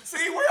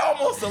 See, we're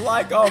almost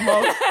alike,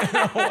 almost.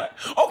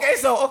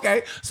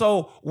 Okay,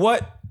 so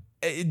what,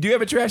 do you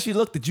have a trashy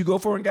look that you go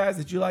for in guys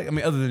that you like? I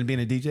mean, other than being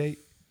a DJ?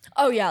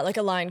 Oh, yeah, like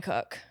a line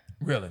cook.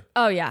 Really?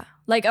 Oh, yeah.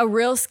 Like a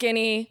real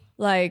skinny,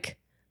 like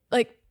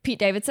Pete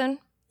Davidson.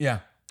 Yeah.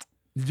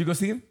 Did you go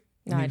see him?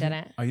 No, I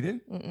didn't. Oh, you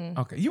didn't? Mm-mm.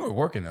 Okay, you were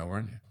working though,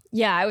 weren't you?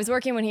 Yeah, I was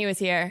working when he was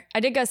here. I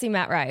did go see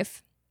Matt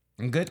Rife.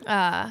 And good?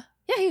 Yeah,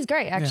 he was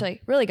great, actually.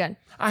 Yeah. Really good.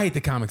 I hate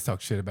the comics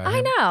talk shit about him.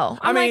 I know.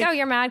 I'm like, oh,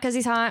 you're mad because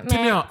he's hot?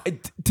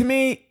 To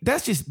me,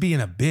 that's just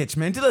being a bitch,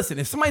 man. Listen,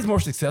 if somebody's more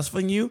successful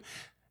than you,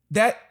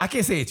 I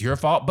can't say it's your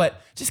fault,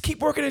 but just keep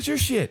working at your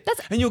shit.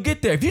 And you'll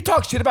get there. If you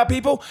talk shit about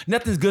people,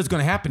 nothing's good's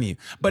gonna happen to you.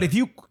 But if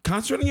you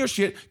concentrate on your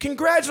shit,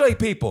 congratulate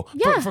people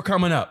for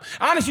coming up.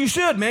 Honestly, you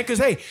should, man, because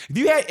hey,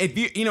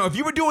 if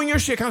you were doing your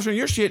shit, concentrating on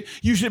your shit,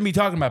 you shouldn't be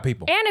talking about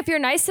people. And if you're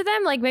nice to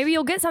them, like maybe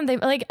you'll get something.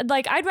 Like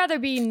I'd rather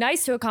be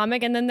nice to a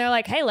comic and then they're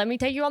like, hey, let me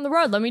take you on the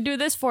road. Let me do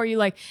this for you.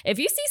 Like if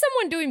you see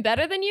someone doing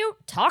better than you,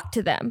 talk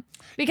to them.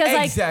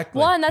 Because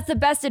one, that's the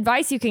best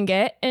advice you can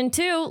get. And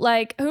two,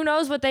 like who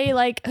knows what they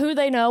like, who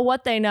they know,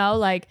 what they know.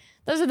 Like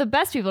those are the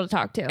best people to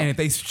talk to. And if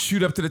they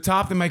shoot up to the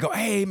top, they might go,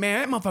 hey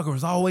man, that motherfucker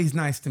was always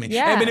nice to me.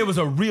 Yeah. And then it was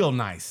a real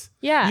nice.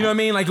 Yeah. You know what I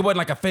mean? Like it wasn't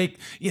like a fake,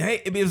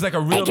 it was like a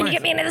real hey, can you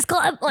get me into this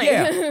club? Like,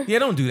 yeah,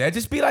 don't do that.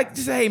 Just be like,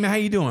 say, hey man, how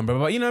you doing? Blah, blah,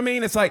 blah. You know what I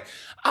mean? It's like,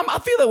 I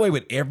feel that way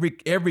with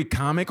every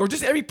comic or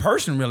just every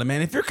person really,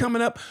 man. If you're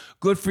coming up,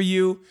 good for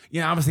you.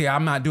 Obviously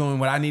I'm not doing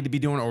what I need to be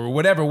doing or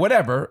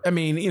whatever. I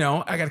mean,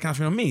 I got to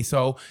concentrate on me.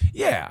 So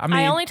yeah, I mean.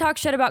 I only talk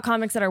shit about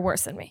comics that are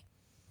worse than me.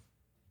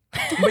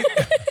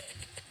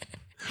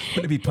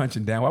 Wouldn't it be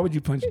punching down? Why would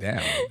you punch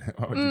down?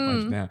 Why would you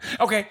punch down?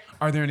 Okay.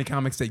 Are there any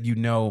comics that you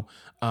know?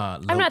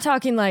 I'm not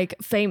talking like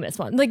famous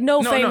one. Like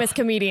no famous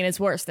comedian is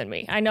worse than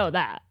me. I know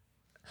that.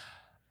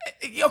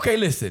 Okay,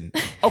 listen.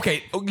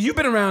 Okay, you've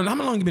been around. How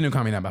long have you been in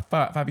comedy now?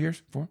 About 5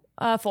 years? 4?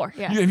 4.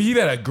 Yeah. You've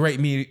had a great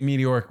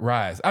meteoric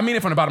rise. I mean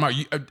it from the bottom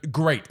up.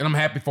 Great, and I'm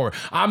happy for it.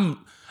 I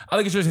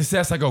look at your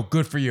success. I go,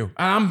 good for you.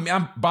 I'm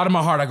bottom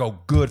of my heart. I go,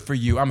 good for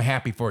you. I'm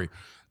happy for you.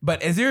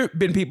 But has there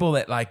been people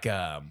that like,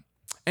 and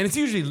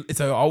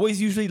it's always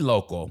usually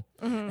local,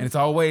 and it's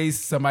always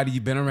somebody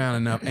you've been around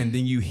enough, and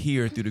then you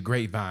hear through the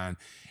grapevine,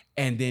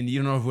 and then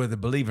you don't know whether to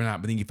believe or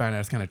not, but then you find out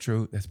it's kind of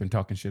true. That's been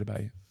talking shit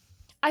about you.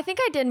 I think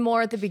I did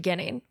more at the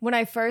beginning. When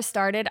I first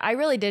started, I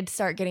really did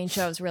start getting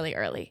shows really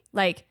early.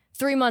 Like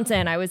 3 months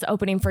in, I was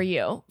opening for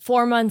you.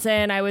 4 months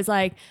in, I was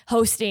like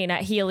hosting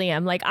at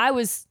Helium. Like I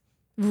was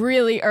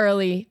really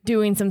early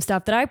doing some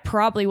stuff that I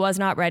probably was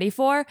not ready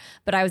for,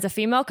 but I was a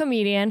female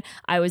comedian.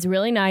 I was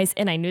really nice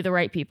and I knew the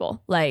right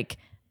people. Like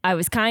I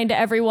was kind to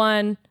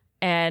everyone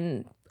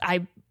and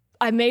I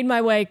made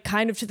my way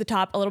kind of to the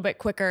top a little bit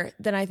quicker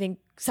than I think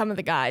some of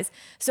the guys.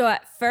 So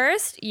at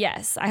first,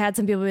 yes, I had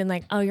some people being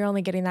like, oh, you're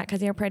only getting that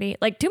because you're pretty.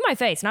 Like to my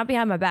face, not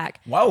behind my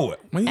back. Whoa.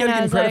 Well, you gotta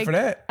give me credit for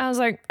that. I was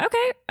like,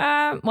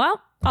 okay, well,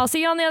 I'll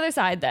see you on the other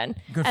side then.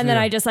 And then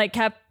I just like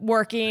kept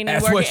working and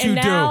That's working. what you and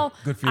now do.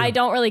 Good for you. I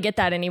don't really get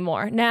that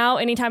anymore. Now,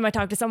 anytime I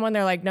talk to someone,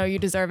 they're like, no, you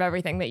deserve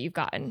everything that you've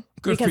gotten.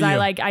 Good because for you.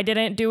 I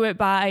didn't do it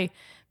by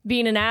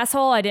being an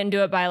asshole. I didn't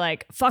do it by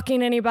like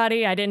fucking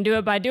anybody. I didn't do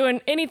it by doing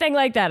anything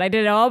like that. I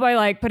did it all by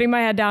like putting my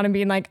head down and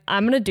being like,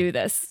 I'm going to do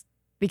this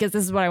because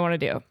this is what I want to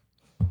do.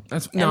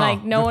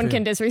 No one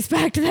can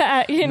disrespect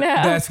that, you know?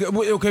 That's good.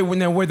 Okay, well,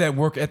 now where'd that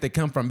work ethic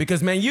come from?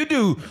 Because, man, you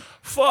do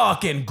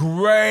fucking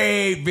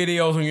great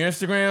videos on your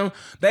Instagram.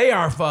 They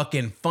are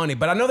fucking funny,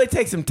 but I know they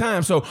take some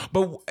time. So,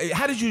 but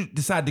how did you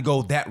decide to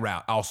go that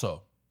route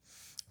also?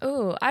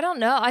 Ooh, I don't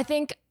know. I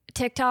think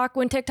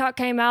when TikTok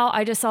came out,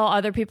 I just saw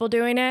other people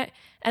doing it.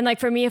 And like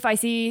for me, if I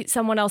see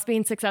someone else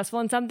being successful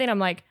in something, I'm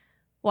like,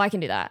 well, I can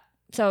do that.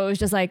 So it was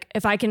just like,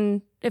 if I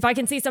can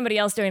see somebody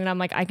else doing it, I'm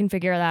like, I can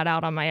figure that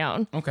out on my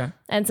own. Okay.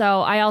 And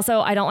so I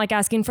don't like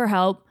asking for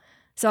help.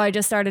 So I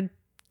just started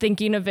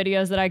thinking of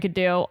videos that I could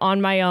do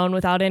on my own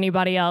without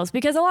anybody else.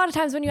 Because a lot of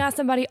times when you ask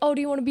somebody, oh,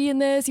 do you want to be in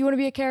this? You want to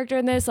be a character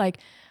in this? Like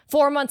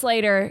 4 months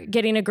later,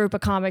 getting a group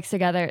of comics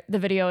together, the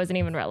video isn't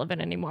even relevant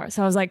anymore.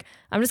 So I was like,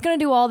 I'm just going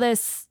to do all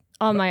this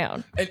on my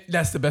own. And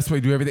that's the best way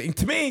to do everything.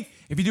 To me,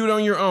 if you do it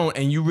on your own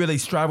and you really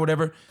strive,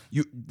 whatever,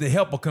 the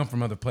help will come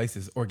from other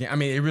places. I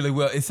mean, it really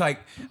will. It's like,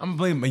 I'm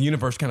a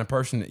universe kind of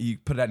person. You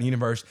put it out in the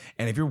universe,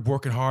 and if you're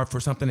working hard for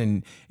something,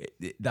 and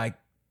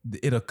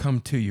it'll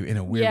come to you in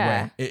a weird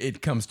way.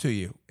 It comes to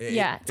you.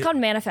 It's called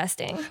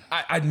manifesting.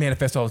 I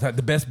manifest all the time.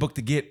 The best book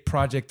to get,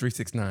 Project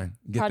 369.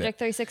 Project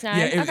 369?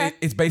 Yeah, okay.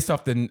 It's based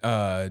off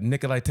the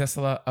Nikola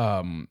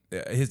Tesla,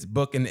 his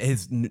book and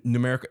his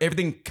numerical.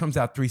 Everything comes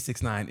out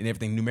 369 and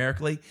everything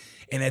numerically.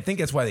 And I think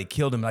that's why they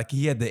killed him. Like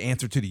he had the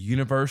answer to the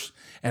universe.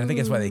 And I think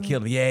that's why they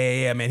killed him.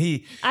 Yeah, man.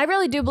 I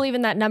really do believe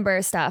in that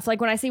number stuff. Like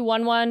when I see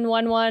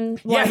 1111,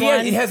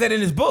 he has that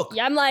in his book.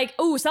 Yeah, I'm like,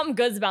 ooh, something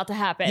good's about to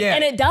happen. Yeah.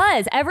 And it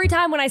does. Every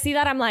time when I see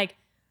that, I'm like,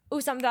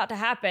 ooh, something's about to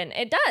happen.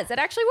 It does. It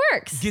actually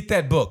works. Get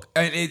that book.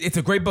 And it's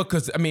a great book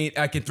because, I mean,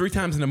 like 3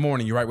 times in the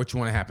morning, you write what you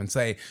want to happen.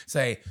 Say,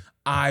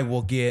 I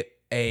will get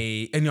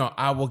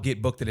I will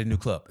get booked at a new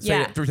club.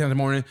 Say it 3 times in the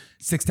morning,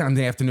 6 times in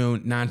the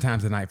afternoon, 9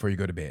 times a night before you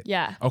go to bed.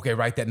 Yeah. Okay,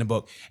 write that in the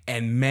book.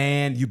 And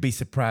man, you'd be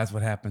surprised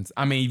what happens.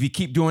 I mean, if you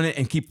keep doing it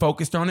and keep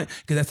focused on it,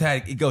 because that's how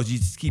it goes. You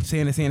just keep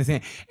saying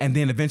it, and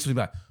then eventually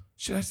be like,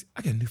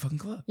 I get a new fucking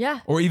club.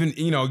 Yeah. Or even,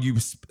 you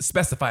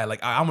specify,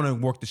 like, I want to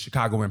work the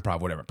Chicago Improv,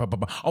 whatever. I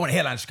want to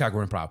headline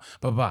Chicago Improv.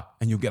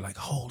 And you'll get like,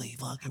 holy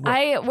fuck.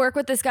 I work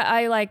with this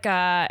guy.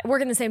 I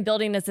work in the same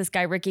building as this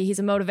guy, Ricky. He's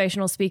a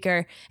motivational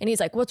speaker. And he's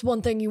like, what's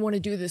one thing you want to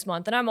do this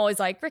month? And I'm always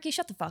like, Ricky,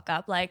 shut the fuck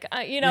up. Like,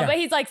 but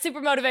he's like super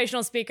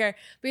motivational speaker.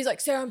 But he's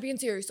like, Sarah, I'm being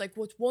serious. Like,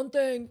 what's one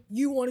thing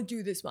you want to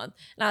do this month?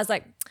 And I was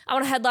like, I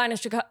want to headline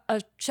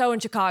a show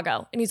in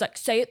Chicago. And he's like,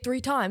 say it 3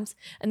 times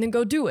and then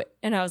go do it.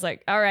 And I was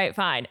like, all right,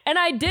 fine. And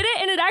I did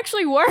it and it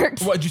actually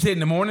worked. What, did you say it in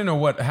the morning or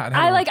what?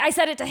 I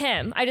said it to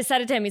him. I just said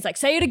it to him. He's like,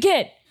 say it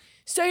again.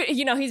 Say,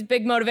 he's a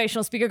big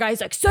motivational speaker guy. He's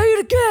like, say it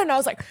again. I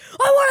was like,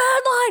 I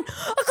want to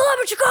headline a club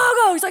in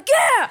Chicago. He's like,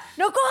 yeah,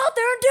 now go out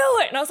there and do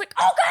it. And I was like,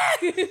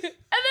 okay. And then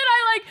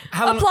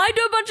I applied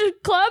to a bunch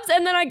of clubs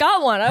and then I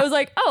got one. I was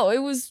like, oh, it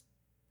was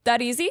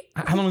that easy.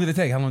 How long did it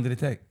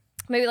take?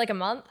 Maybe like a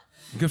month.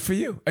 Good for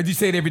you. Did you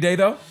say it every day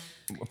though?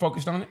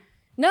 Focused on it?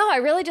 No, I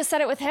really just said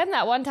it with him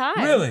that one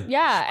time. Really?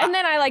 Yeah. And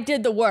then I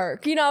did the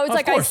work. It's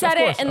like I said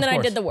it and then I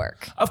did the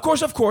work. Of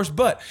course.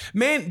 But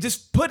man,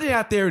 just put it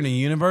out there in the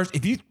universe.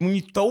 When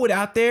you throw it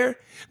out there,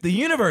 the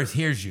universe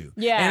hears you.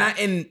 Yeah.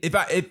 And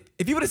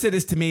if you would have said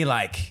this to me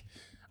like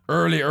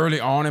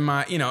early on in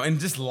my, in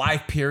just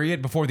life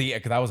period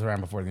because I was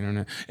around before the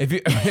internet.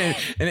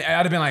 And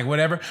I'd have been like,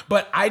 whatever.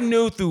 But I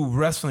knew through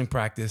wrestling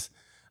practice.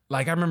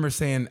 Like I remember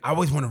saying, I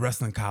always wanted to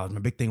wrestle in college. My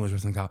big thing was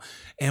wrestling in college.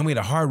 And we had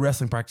a hard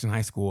wrestling practice in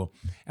high school.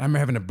 And I remember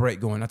having a break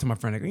going. I told my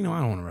friend, I go, I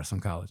don't want to wrestle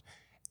in college.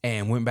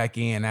 And went back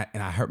in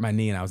and I hurt my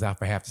knee and I was out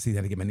for half the season.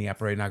 I had to get my knee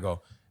operated. And I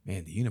go,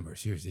 man, the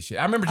universe hears this shit.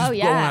 I remember just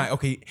going like,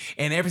 okay.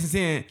 And ever since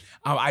then,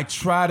 I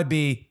try to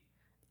be,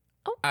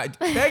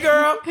 hey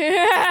girl.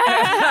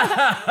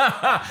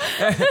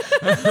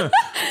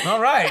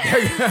 All right.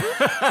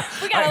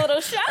 We got a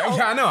little show.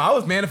 Yeah, I know. I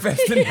was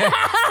manifesting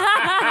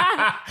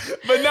that.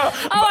 But no.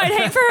 Oh, I'd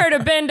hate for her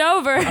to bend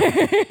over.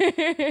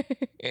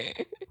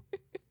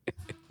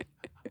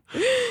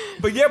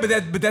 But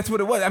that's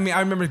what it was. I mean, I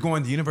remember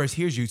going, the universe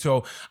hears you.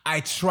 So I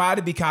try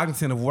to be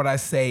cognizant of what I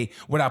say,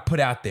 what I put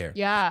out there.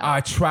 Yeah.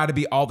 I try to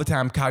be all the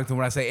time cognizant of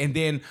what I say. And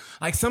then,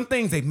 like, some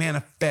things, they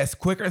manifest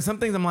quicker. And some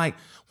things I'm like,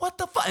 what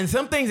the fuck? And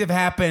some things have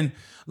happened,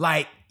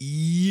 like,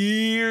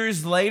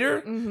 years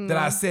later that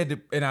I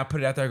said, and I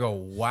put it out there, I go,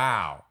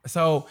 wow.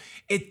 So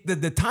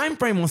the time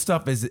frame on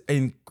stuff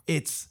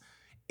it's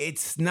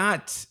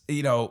not, what's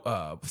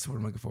the word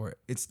I'm looking for?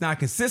 It's not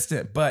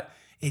consistent, but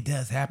it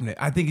does happen.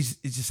 I think it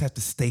just has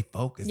to stay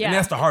focused. Yeah. And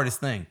that's the hardest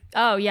thing.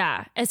 Oh,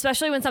 yeah.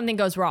 Especially when something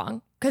goes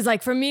wrong. Because,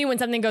 like, for me, when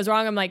something goes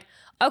wrong, I'm like,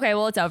 okay,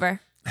 well, it's over.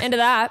 Into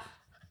that.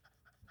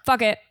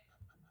 Fuck it.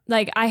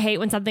 Like, I hate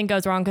when something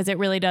goes wrong because it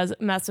really does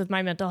mess with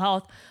my mental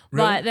health.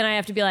 Really? But then I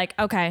have to be like,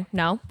 okay,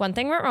 no, one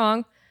thing went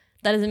wrong.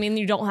 That doesn't mean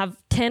you don't have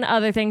 10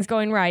 other things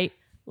going right.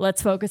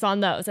 Let's focus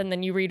on those. And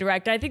then you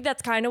redirect. I think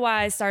that's kind of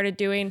why I started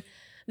doing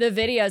the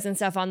videos and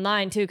stuff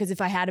online too, because if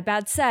I had a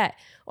bad set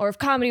or if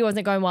comedy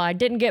wasn't going well, I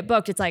didn't get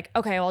booked, it's like,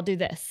 okay, well, I'll do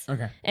this.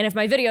 Okay. And if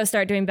my videos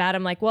start doing bad,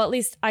 I'm like, well, at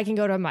least I can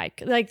go to a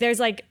mic. Like there's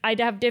like, I'd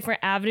have different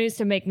avenues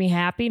to make me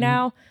happy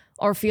now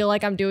or feel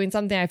like I'm doing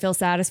something. I feel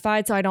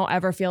satisfied. So I don't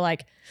ever feel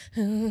like,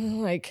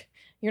 like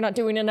you're not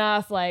doing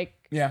enough. Like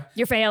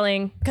you're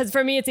failing. Because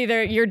for me, it's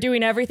either you're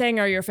doing everything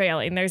or you're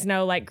failing. There's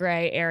no like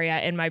gray area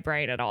in my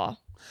brain at all.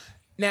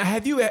 Now,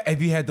 have you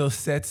had those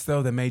sets,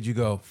 though, that made you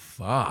go,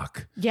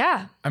 fuck?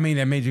 Yeah. I mean,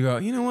 that made you go,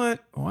 you know what?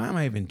 Why am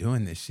I even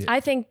doing this shit? I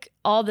think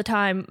all the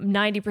time,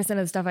 90% of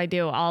the stuff I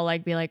do, I'll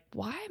like be like,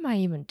 why am I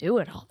even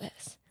doing all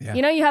this? Yeah.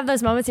 You know, you have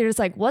those moments you're just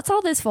like, what's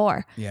all this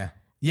for? Yeah.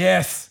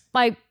 Yes.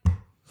 Like,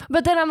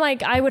 but then I'm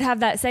like, I would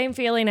have that same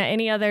feeling at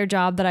any other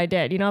job that I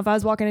did. You know, if I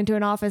was walking into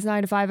an office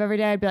 9 to 5 every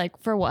day, I'd be like,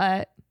 for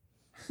what?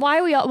 Why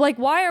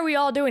are we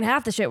all doing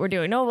half the shit we're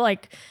doing? No,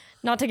 like,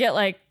 not to get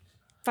like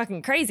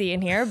fucking crazy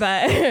in here,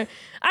 but I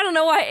don't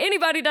know why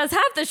anybody does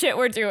half the shit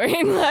we're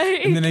doing.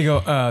 Like, and then they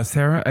go,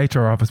 Sarah,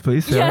 HR office,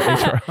 please. Sarah,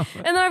 HR office.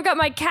 And then I've got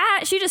my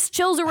cat. She just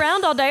chills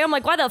around all day. I'm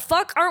like, why the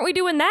fuck aren't we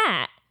doing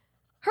that?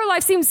 Her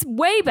life seems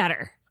way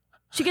better.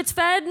 She gets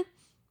fed.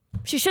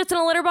 She shits in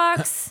a litter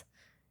box.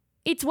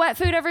 Eats wet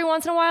food every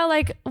once in a while.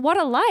 Like, what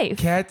a life.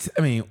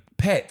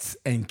 Pets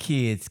and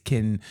kids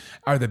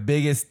are the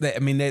biggest.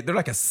 They're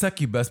like a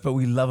succubus, but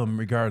we love them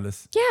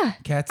regardless. Yeah.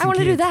 Cats I and want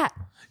to do kids. that.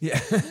 Yeah.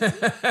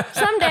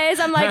 Some days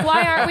I'm like,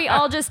 why aren't we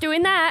all just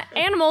doing that?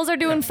 Animals are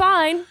doing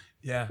fine.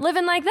 Yeah.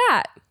 Living like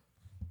that.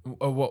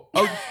 Now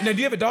do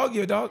you have a dog?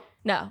 You have a dog?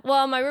 No.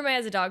 Well, my roommate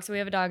has a dog, so we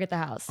have a dog at the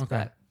house.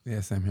 Okay.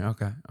 Yeah, same here.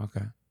 Okay.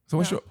 So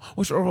what's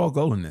your overall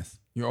goal in this?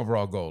 Your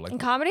overall goal? Like in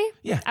comedy?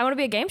 Yeah. I want to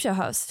be a game show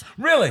host.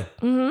 Really?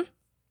 Mm-hmm.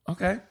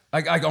 Okay.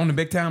 Like on the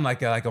big time,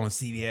 like on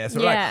CBS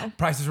or like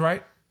Price is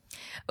Right?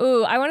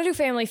 Ooh, I want to do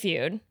Family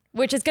Feud,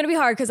 which is going to be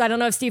hard because I don't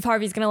know if Steve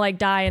Harvey's going to like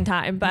die in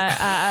time, but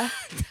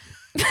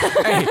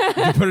hey,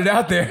 you put it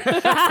out there.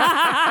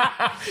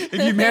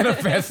 If you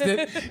manifest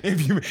it,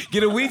 if you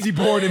get a Ouija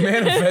board and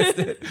manifest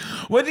it.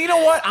 Well, you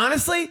know what?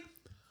 Honestly,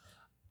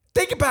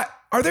 think about,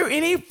 are there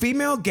any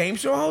female game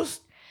show hosts?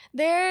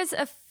 There's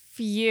a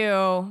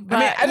few. But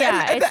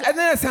I think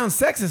that sounds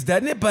sexist,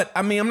 doesn't it? But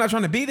I mean, I'm not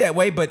trying to be that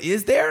way, but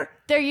is there?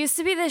 There used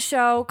to be this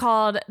show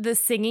called The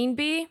Singing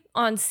Bee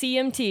on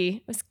CMT.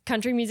 It was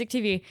Country Music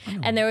TV.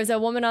 And there was a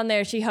woman on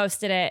there. She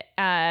hosted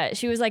it.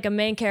 She was like a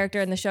main character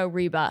in the show,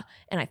 Reba.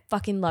 And I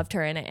fucking loved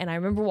her in it. And I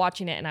remember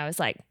watching it and I was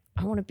like,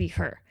 I want to be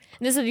her.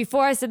 And this was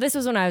before I said, this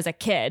was when I was a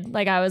kid.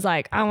 Like I was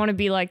like, I want to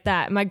be like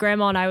that. My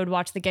grandma and I would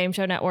watch the Game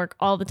Show Network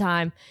all the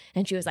time.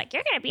 And she was like,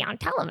 you're going to be on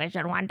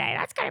television one day.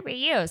 That's going to be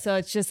you. So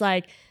it's just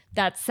like,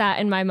 that's sat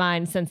in my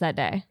mind since that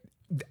day.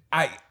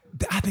 I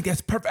think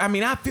that's perfect. I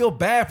mean, I feel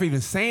bad for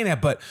even saying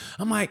that, but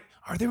I'm like,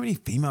 are there any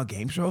female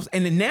game shows?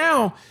 And then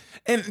now,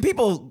 and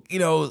people,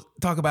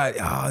 talk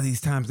about,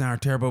 these times now are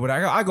terrible. But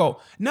I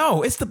go,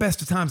 no, it's the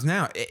best of times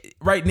now.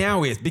 Right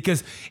now is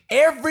because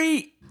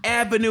every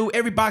avenue,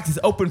 every box is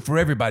open for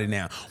everybody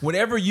now.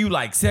 Whatever you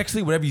like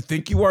sexually, whatever you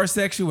think you are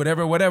sexually,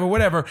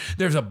 whatever,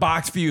 there's a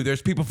box for you.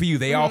 There's people for you.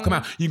 They all come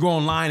out. You go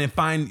online and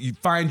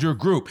find your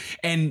group.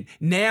 And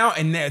now,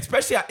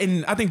 especially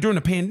I think during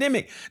the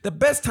pandemic, the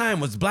best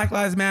time was Black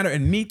Lives Matter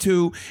and Me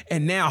Too.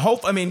 And now,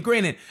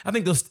 granted, I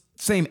think those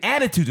same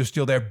attitudes are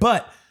still there,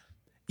 but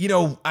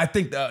I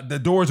think the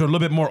doors are a little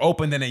bit more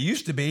open than they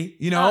used to be,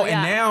 and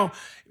now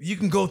you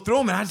can go through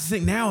them. And I just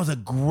think now is a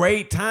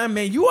great time,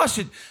 man.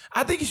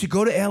 I think you should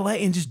go to LA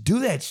and just do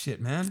that shit,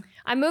 man.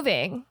 I'm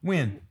moving.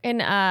 When? In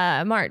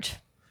March.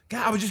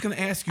 God, I was just going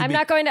to ask you. I'm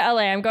not going to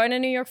LA. I'm going to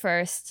New York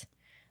first.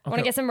 I want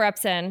to get some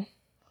reps in.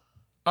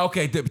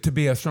 Okay, to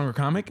be a stronger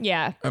comic?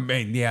 Yeah. I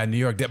mean, yeah, New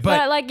York. But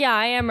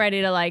I am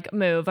ready to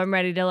move. I'm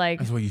ready to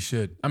That's what you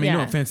should. I mean,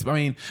 no offense. I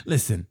mean,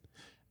 listen,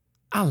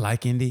 I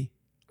like indie.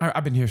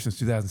 I've been here since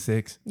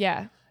 2006.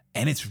 Yeah.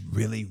 And it's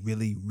really,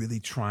 really, really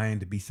trying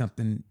to be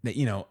something that,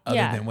 other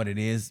than what it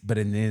is. But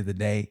at the end of the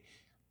day,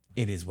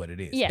 it is what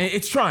it is. Yeah.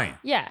 It's trying.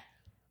 Yeah.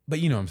 But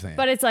you know what I'm saying.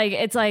 But it's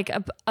like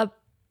a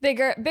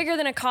bigger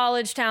than a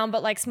college town,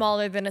 but like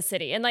smaller than a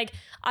city. And like,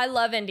 I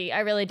love Indy.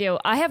 I really do.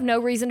 I have no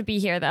reason to be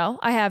here though.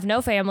 I have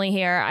no family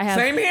here.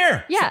 Same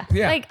here. Yeah.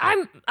 Like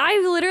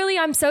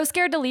I'm so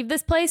scared to leave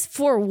this place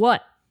for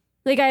what?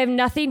 Like I have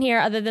nothing here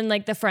other than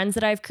like the friends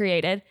that I've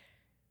created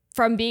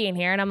from being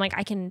here. And I'm like,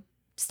 I can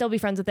still be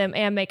friends with them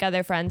and make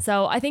other friends.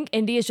 So I think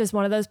Indy is just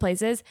one of those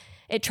places.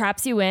 It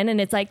traps you in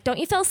and it's like, don't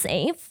you feel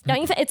safe?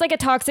 It's like a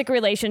toxic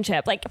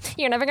relationship. Like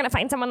you're never going to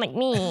find someone like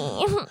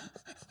me.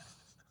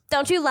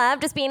 Don't you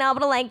love just being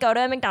able to like go to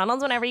a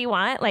McDonald's whenever you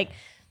want? Like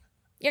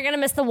you're going to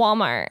miss the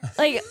Walmart.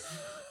 Like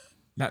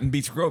not in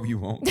Beach Grove, you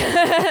won't.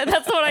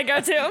 That's what I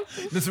go to.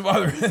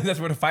 That's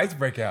where the fights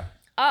break out.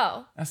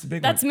 Oh, that's the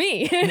big that's one.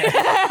 Me.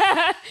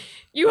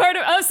 You heard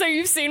of, oh, so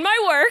you've seen my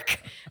work.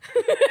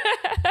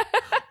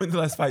 When's the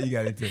last fight you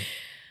got into?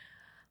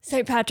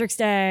 St. Patrick's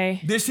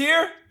Day. This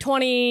year?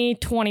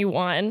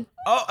 2021.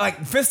 Oh,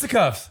 like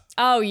fisticuffs.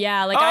 Oh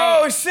yeah.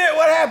 Like shit,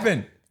 what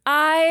happened?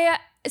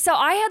 So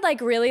I had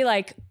like really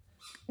like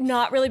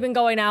not really been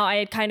going out. I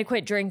had kind of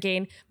quit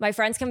drinking. My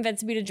friends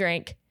convinced me to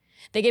drink.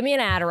 They gave me an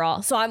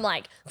Adderall. So I'm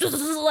like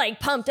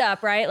pumped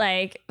up, right?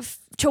 Like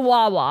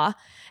Chihuahua.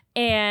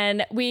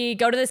 And we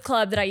go to this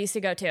club that I used to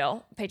go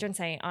to, Patron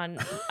Saint on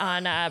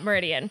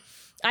Meridian.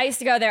 I used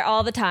to go there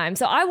all the time.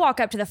 So I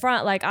walk up to the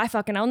front like I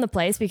fucking own the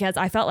place because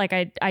I felt like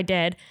I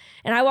did.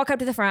 And I walk up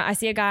to the front. I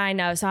see a guy I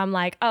know. So I'm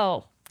like,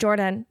 oh,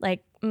 Jordan,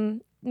 like,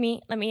 let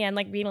me in,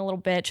 like being a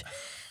little bitch.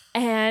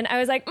 And I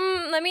was like,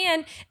 let me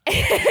in.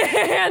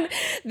 And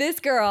this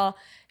girl,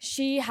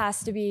 she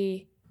has to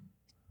be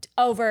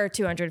over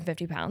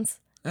 250 pounds.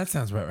 That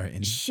sounds about right.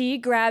 Indy. She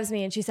grabs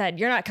me and she said,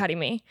 you're not cutting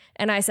me.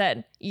 And I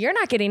said, you're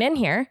not getting in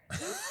here.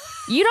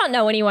 You don't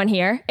know anyone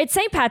here. It's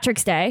St.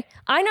 Patrick's Day.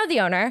 I know the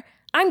owner.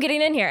 I'm getting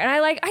in here. And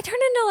I turned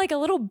into like a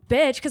little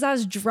bitch because I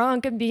was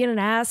drunk and being an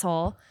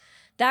asshole.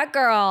 That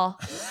girl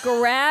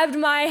grabbed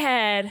my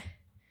head.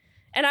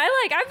 And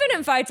I've been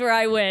in fights where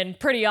I win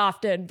pretty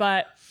often,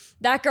 but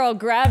that girl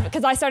grabbed,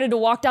 because I started to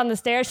walk down the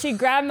stairs, she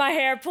grabbed my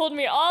hair, pulled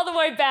me all the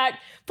way back,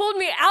 pulled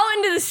me out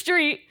into the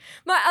street.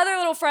 My other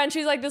little friend,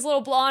 she's like this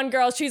little blonde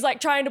girl, she's like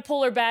trying to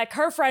pull her back.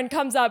 Her friend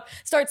comes up,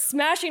 starts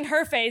smashing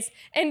her face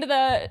into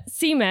the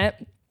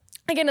cement,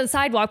 like into the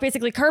sidewalk,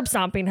 basically curb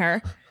stomping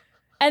her.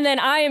 And then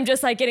I am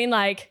just like getting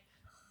like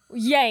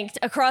yanked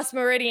across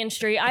Meridian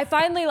Street. I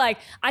finally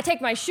I take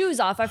my shoes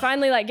off. I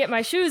finally get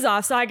my shoes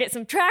off so I get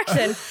some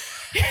traction.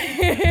 So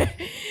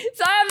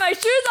I have my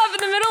shoes off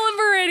in the middle of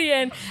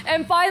Meridian,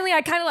 and finally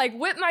I kind of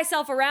whip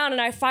myself around,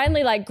 and I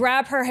finally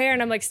grab her hair,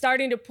 and I'm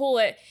starting to pull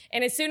it.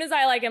 And as soon as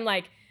I am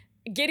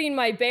getting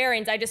my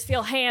bearings, I just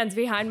feel hands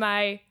behind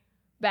my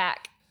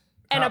back,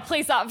 and a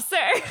police officer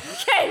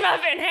came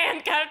up and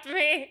handcuffed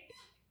me.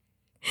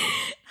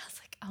 I was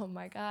like, oh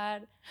my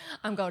God,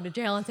 I'm going to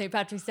jail on St.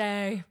 Patrick's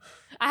Day.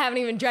 I haven't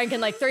even drank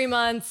in 3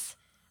 months.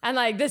 And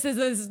this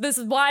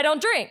is why I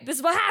don't drink. This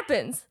is what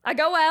happens. I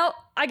go out,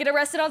 I get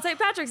arrested on St.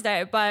 Patrick's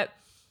Day. But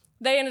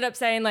they ended up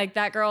saying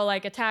that girl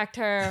attacked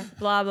her,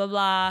 blah, blah,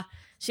 blah.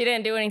 She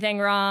didn't do anything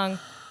wrong.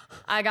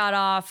 I got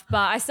off,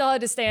 but I still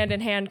had to stand in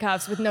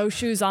handcuffs with no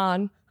shoes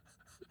on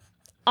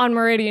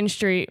Meridian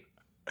Street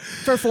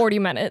for 40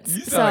 minutes.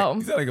 You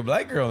sound like a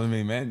black girl to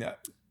me, man.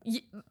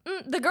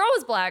 The girl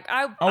was black.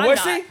 Was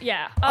she?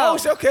 Yeah. Oh,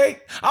 okay.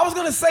 I was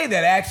gonna say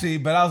that actually,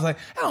 but I was like,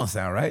 that don't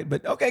sound right.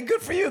 But okay,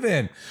 good for you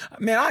then.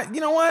 Man,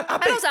 you know what?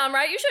 That don't sound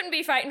right. You shouldn't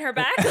be fighting her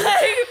back. What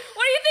are you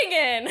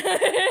thinking?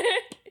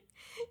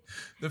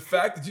 The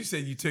fact that you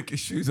said you took your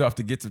shoes off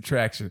to get some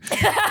traction.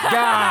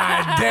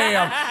 God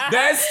damn.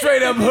 That's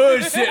straight up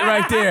hood shit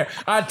right there.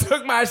 I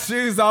took my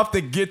shoes off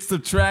to get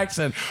some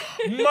traction.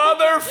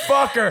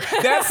 Motherfucker.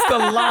 That's the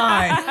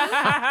line.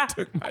 I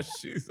took my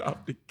shoes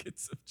off to get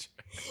some traction.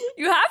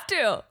 You have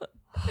to.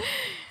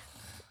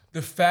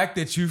 The fact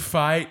that you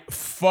fight,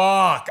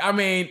 fuck.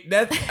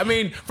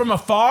 From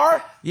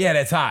afar, yeah,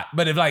 that's hot.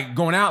 But if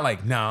going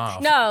out, no.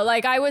 No,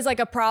 I was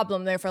a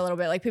problem there for a little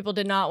bit. People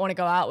did not want to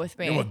go out with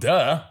me. Well,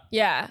 duh.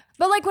 Yeah.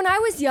 But when I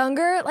was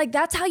younger,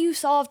 that's how you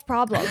solved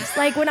problems.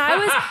 When I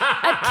was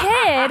a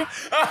kid,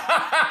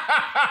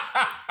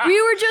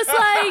 we were just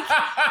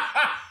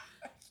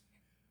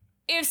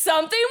if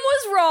something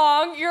was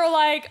wrong, you're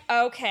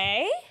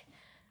okay,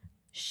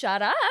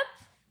 shut up.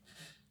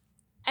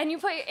 And you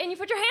put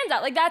your hands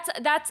out.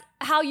 That's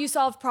how you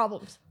solve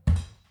problems.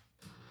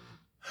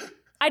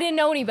 I didn't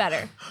know any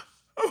better.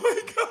 Oh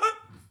my God.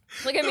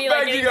 Look at me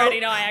getting ready.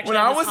 No, I actually when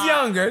I was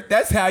younger,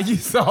 that's how you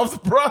solve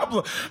the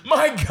problem.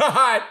 My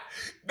God.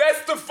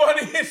 That's the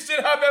funniest shit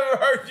I've ever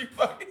heard you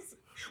fucking say.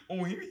 When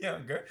we were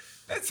younger,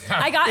 that's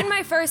how I got in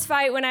my first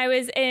fight when I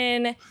was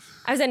in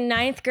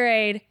 9th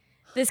grade.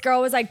 This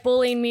girl was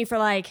bullying me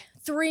for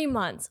 3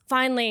 months.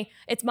 Finally,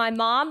 it's my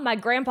mom, my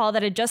grandpa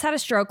that had just had a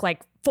stroke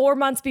 4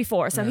 months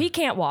before, so he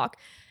can't walk,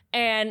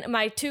 and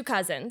my 2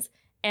 cousins.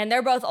 and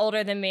they're both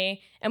older than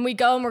me. And we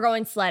go and we're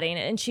going sledding,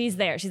 and she's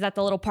there. She's at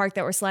the little park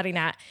that we're sledding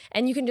at.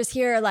 And you can just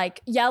hear her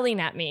like yelling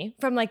at me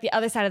from like the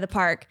other side of the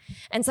park.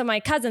 And so my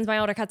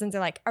older cousins are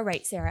like, all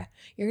right, Sarah,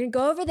 you're going to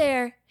go over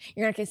there.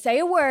 You're not going to say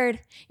a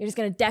word. You're just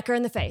going to deck her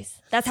in the face.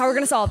 That's how we're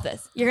going to solve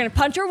this. You're going to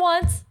punch her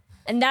once,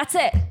 and that's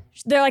it.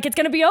 They're like, it's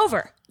going to be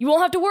over. You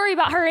won't have to worry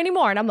about her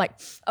anymore. And I'm like,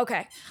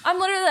 okay. I'm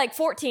literally like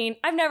 14.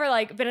 I've never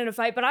like been in a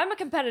fight, but I'm a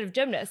competitive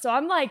gymnast. So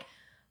I'm like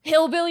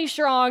hillbilly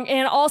strong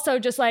and also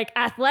just like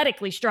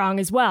athletically strong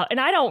as well. And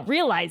I don't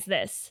realize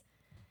this.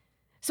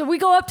 So we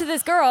go up to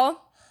this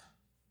girl.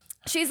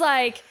 She's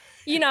like,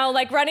 you know,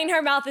 like running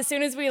her mouth as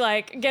soon as we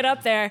like get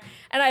up there.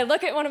 And I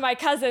look at one of my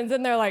cousins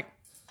and they're like,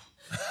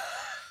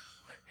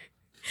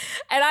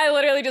 and I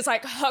literally just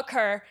like hook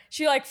her.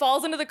 She like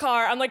falls into the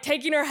car. I'm like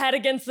taking her head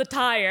against the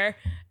tire.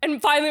 And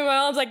finally my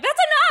mom's like, that's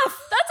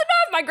enough. That's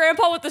enough. My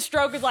grandpa with the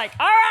stroke is like,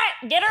 all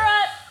right, get her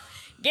up.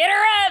 Get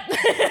her up.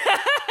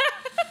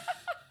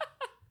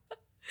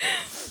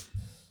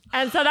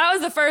 And so that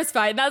was the first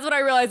fight. That's when I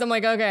realized I'm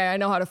like, okay, I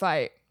know how to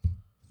fight.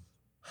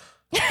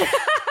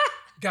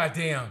 God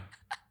damn,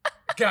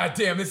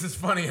 this is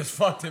funny as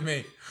fuck to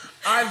me.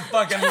 I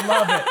fucking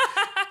love it.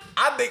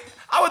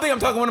 I would think I'm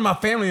talking to one of my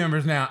family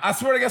members now. I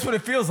swear to God, that's what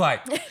it feels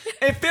like.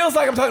 It feels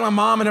like I'm talking to my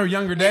mom in her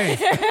younger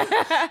days.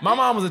 My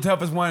mom was the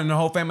toughest one in the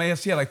whole family.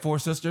 She had like 4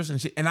 sisters,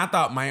 and I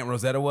thought my Aunt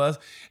Rosetta was,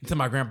 until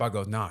my grandpa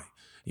goes, nah,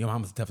 your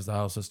mom was the toughest of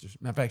all sisters.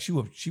 Matter of fact, she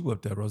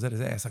whooped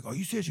Rosetta's ass. Like, oh,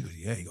 you serious? She goes,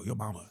 yeah. You go, your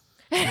mama.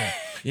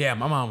 Yeah,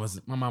 my mom was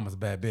a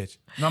bad bitch.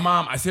 My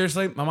mom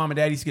and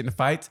dad used to get in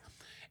fights,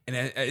 and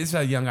this is how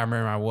young I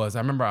remember I was. I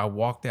remember I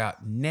walked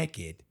out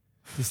naked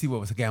to see what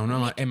was going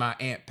on, and my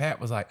Aunt Pat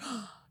was like,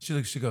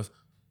 she goes,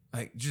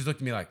 like, just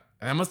looked at me like,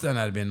 and I must not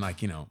have been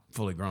like, you know,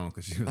 fully grown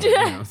because she was, like, you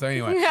know. So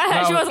anyway,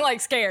 she wasn't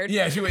like scared.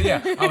 Yeah, she was.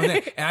 Yeah, I was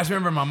there, and I just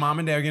remember my mom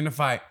and dad were getting in a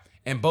fight.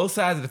 And both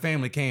sides of the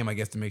family came, I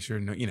guess, to make sure,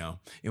 you know,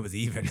 it was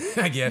even,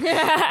 I guess.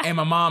 And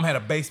my mom had a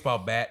baseball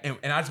bat, and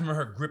I just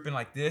remember her gripping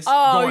like this.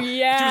 Oh,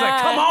 yeah. She was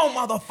like, come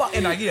on, motherfucker.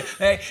 And like, yeah,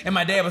 hey, and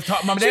my dad was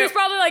talking. She was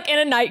probably like in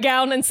a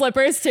nightgown and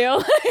slippers,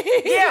 too.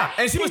 Yeah,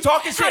 and she was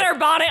talking shit. Had her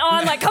bonnet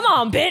on, like, come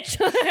on, bitch.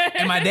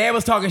 And my dad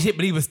was talking shit,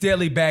 but he was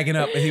steadily bagging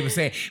up, and he was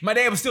saying, my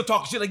dad was still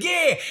talking shit like,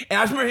 yeah. And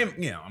I just remember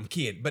him, you know, I'm a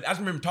kid, but I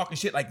just remember him talking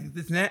shit like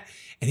this and that.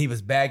 And he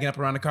was bagging up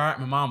around the car. And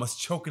my mom was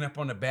choking up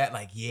on the bat,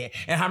 like, yeah.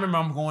 And I remember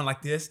I'm going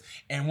like this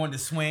and wanted to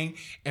swing.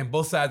 And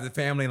both sides of the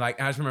family, like,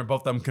 I just remember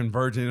both of them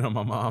converging on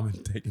my mom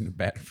and taking the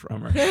bat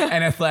from her.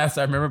 And that's the last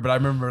I remember. But I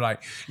remember,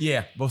 like,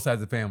 yeah, both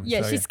sides of the family.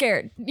 Yeah, so, she's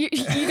scared. You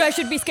guys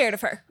should be scared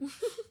of her.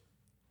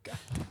 God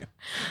damn.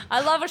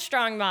 I love a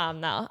strong mom,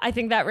 though. I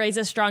think that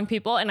raises strong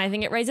people. And I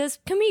think it raises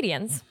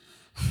comedians.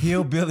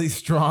 Hillbilly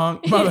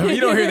strong. Mother,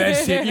 you don't hear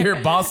that shit. You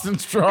hear Boston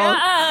strong.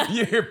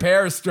 You hear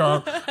Paris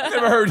strong. I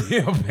never heard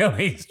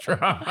hillbilly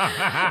strong.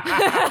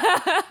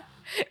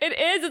 It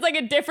is. It's like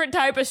a different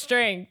type of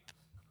strength.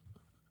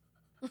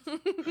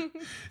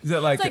 Is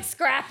that like it's like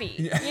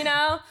scrappy, you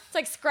know? It's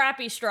like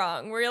scrappy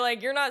strong, where you're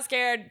like, you're not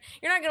scared.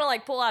 You're not gonna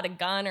like pull out a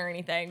gun or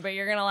anything, but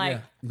you're gonna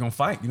like you're gonna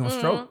fight. You're gonna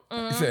stroke.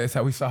 That's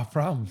how we solve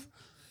problems.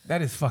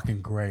 That is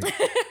fucking great.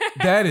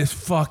 That is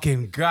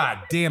fucking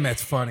goddamn.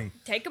 That's funny.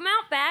 Take them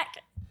out back,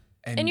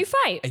 and you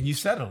fight, and you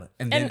settle it,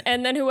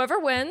 and then whoever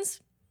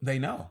wins, they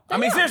know. I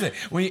mean, seriously,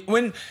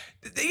 when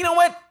you know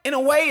what? In a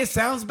way, it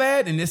sounds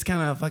bad in this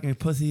kind of fucking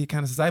pussy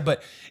kind of society,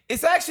 but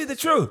it's actually the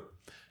truth.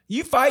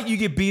 You fight, you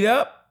get beat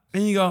up,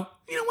 and you go,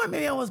 you know what?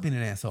 Maybe I was being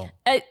an asshole.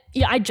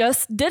 Yeah, I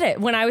just did it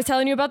when I was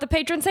telling you about the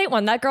patron saint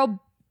one. That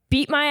girl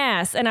beat my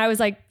ass, and I was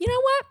like, you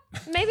know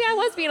what? Maybe I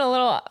was being a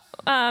little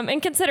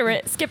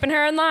inconsiderate, skipping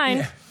her in line.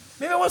 Yeah.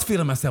 Maybe I was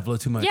feeling myself a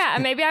little too much. Yeah,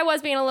 maybe I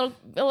was being a little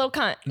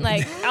cunt.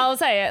 Like, I'll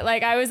say it.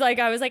 Like, I was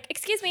like,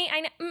 excuse me,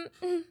 I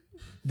know.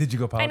 Did you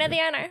go apologize? I know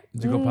the honor.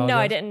 Did you go apologize? No,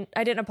 I didn't.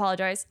 I didn't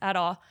apologize at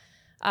all.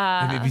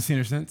 Have you seen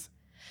her since?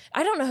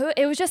 I don't know who.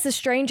 It was just a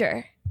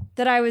stranger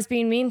that I was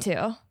being mean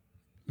to.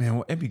 Man,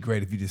 well, it'd be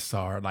great if you just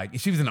saw her. Like, if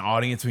she was in the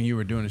audience when you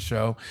were doing the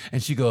show,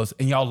 and she goes,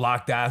 and y'all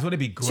locked eyes, would it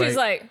be great? She's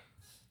like,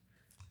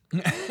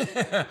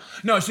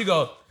 no, she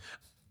goes,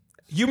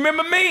 you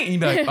remember me? And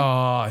you'd be like,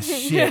 oh,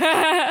 shit.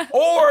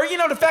 Or, you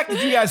know, the fact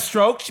that you got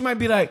stroke, she might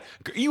be like,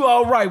 you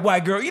all right,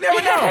 white girl. You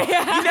never know.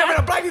 You never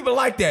know. Black people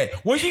like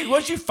that. Once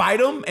you fight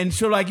them and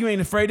show like you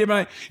ain't afraid, they're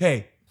like,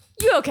 hey,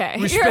 you okay?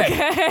 Respect.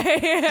 You're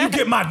okay. You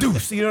get my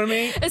deuce. You know what I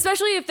mean?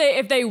 Especially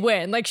if they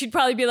win. Like, she'd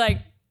probably be like,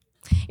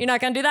 you're not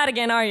gonna do that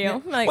again, are you? Yeah.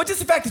 Like, well, just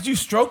the fact that you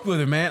stroked with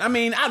her, man. I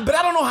mean, but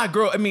I don't know how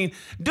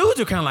dudes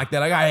are kind of like that.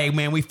 Like, hey,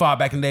 man, we fought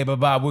back in the day, blah,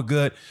 blah, we're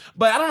good.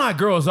 But I don't know how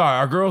girls are.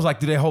 Are girls like,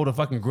 do they hold a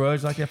fucking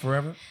grudge like that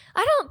forever?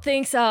 I don't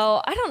think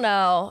so. I don't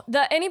know.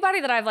 Anybody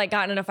that I've like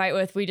gotten in a fight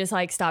with, we just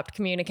like stopped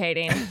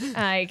communicating.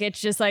 Like,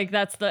 it's just like,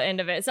 that's the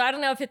end of it. So I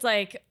don't know if it's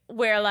like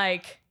where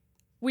like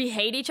we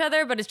hate each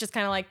other, but it's just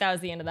kind of like, that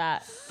was the end of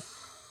that.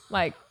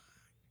 Like,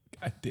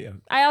 God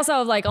damn. I also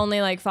have like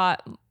only like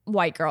fought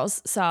white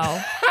girls, so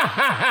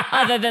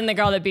other than the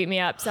girl that beat me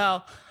up,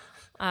 so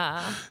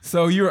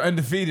you were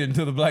undefeated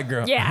until the black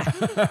girl.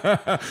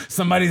 Yeah.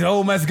 Somebody's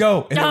home, let's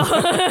go.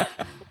 No.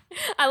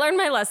 I learned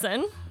my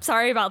lesson.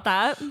 Sorry about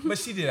that. But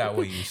she did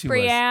outweigh you. She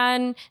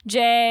Brienne,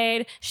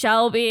 Jade,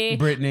 Shelby,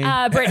 Brittany.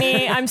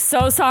 Brittany, I'm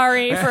so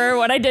sorry for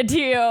what I did to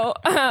you.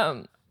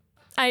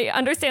 I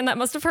understand that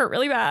must have hurt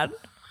really bad.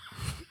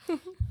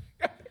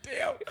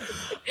 Damn.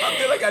 I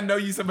feel like I know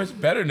you so much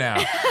better now.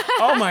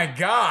 Oh my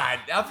God.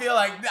 I feel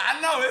like,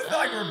 I know, it's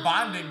like we're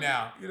bonding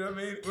now. You know what I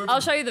mean? I'll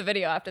show you the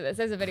video after this.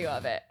 There's a video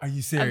of it. Are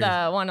you serious?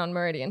 Of the one on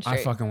Meridian Street.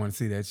 I fucking want to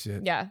see that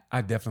shit. Yeah.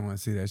 I definitely want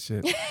to see that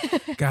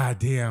shit. God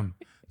damn.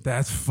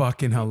 That's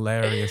fucking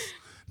hilarious.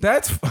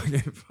 That's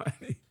fucking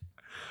funny.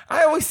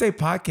 I always say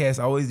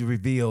podcasts always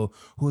reveal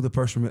who the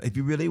person, if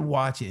you really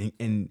watch it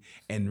and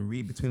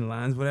read between the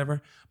lines,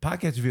 whatever,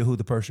 podcasts reveal who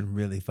the person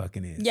really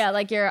fucking is. Yeah,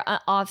 like your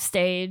off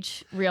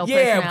stage real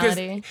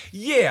personality.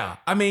 Yeah,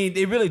 I mean,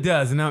 it really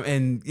does. Now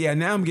I'm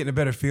getting a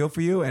better feel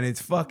for you, and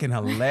it's fucking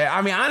hilarious.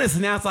 I mean,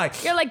 honestly, now it's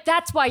like, you're like,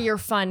 that's why you're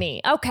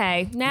funny.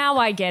 Okay, now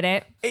I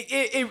get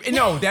it.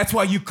 No, that's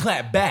why you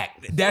clap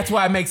back. That's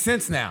why it makes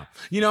sense now.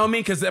 You know what I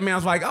mean? Because I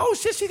was like, oh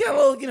shit, she got a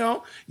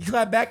little, you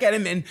clap back at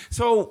him, and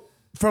so.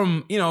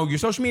 From, your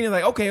social media,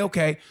 like,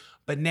 okay.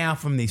 But now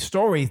from these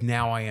stories,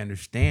 now I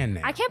understand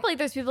that. I can't believe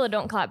there's people that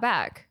don't clap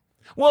back.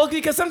 Well,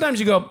 because sometimes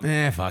you go,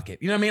 fuck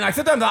it. You know what I mean? Like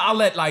sometimes I'll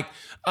let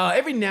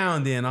every now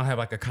and then I'll have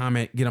like a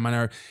comment get on my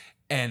nerve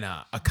and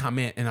a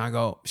comment and I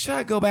go, should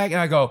I go back? And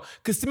I go,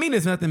 because to me,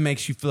 there's nothing that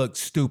makes you feel like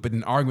stupid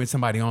than arguing with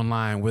somebody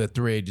online where the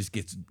thread just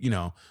gets,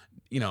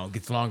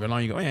 gets longer and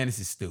longer. You go, man, this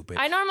is stupid.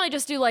 I normally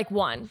just do like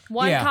one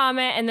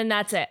comment and then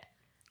that's it.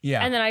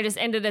 Yeah. And then I just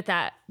end it at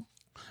that.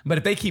 But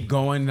if they keep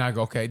going, and I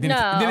go, okay. Then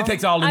it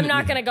takes all. I'm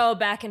not gonna go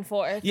back and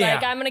forth. Yeah.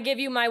 Like I'm gonna give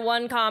you my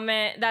one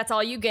comment. That's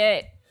all you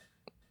get.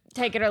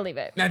 Take it or leave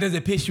it. Now, does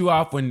it piss you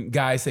off when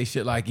guys say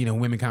shit like,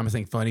 women comments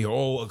ain't funny,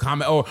 or a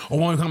comment, or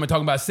one comment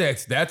talking about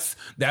sex? That's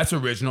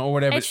original, or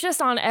whatever. It's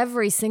just on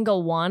every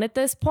single one at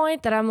this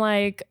point that I'm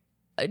like,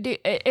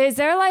 is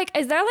there like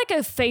a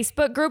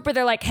Facebook group where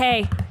they're like,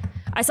 hey,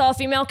 I saw a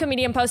female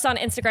comedian post on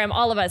Instagram.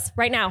 All of us,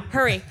 right now,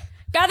 hurry,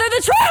 gather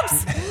the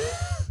troops. Tell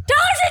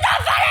her she's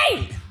not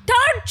funny. Tell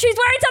her she's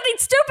wearing something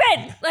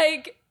stupid.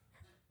 Like,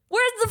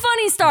 where's the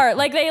funny start?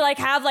 Like, they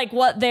have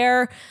what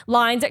their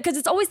lines, because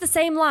it's always the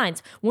same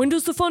lines. When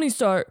does the funny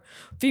start?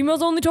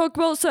 Females only talk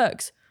about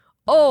sex.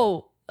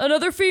 Oh,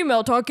 another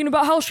female talking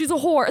about how she's a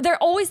whore.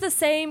 They're always the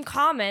same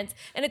comments,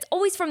 and it's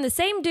always from the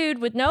same dude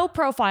with no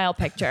profile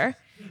picture.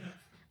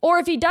 Or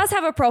if he does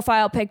have a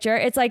profile picture,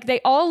 it's like they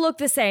all look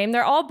the same.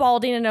 They're all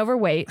balding and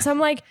overweight. So I'm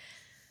like,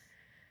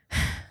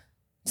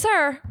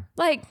 sir,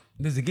 like.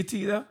 Does it get to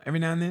you though? Every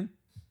now and then?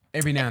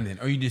 Every now and then,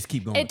 or you just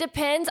keep going? It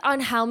depends on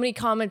how many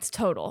comments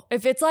total.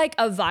 If it's like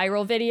a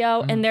viral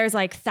video and there's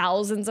like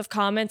thousands of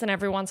comments and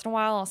every once in a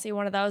while I'll see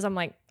one of those, I'm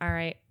like, all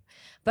right.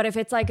 But if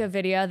it's like a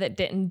video that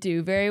didn't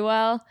do very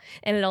well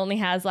and it only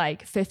has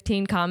like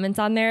 15 comments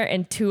on there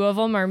and 2 of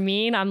them are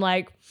mean, I'm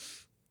like,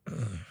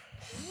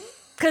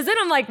 because then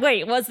I'm like,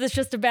 wait, was this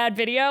just a bad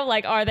video?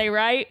 Like, are they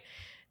right?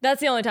 That's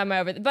the only time I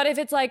ever. But if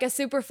it's like a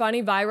super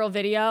funny viral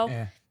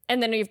video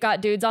and then you've got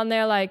dudes on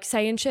there like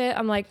saying shit,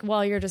 I'm like,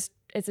 well,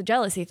 it's a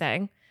jealousy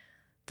thing.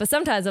 But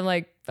sometimes I'm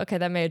like, okay,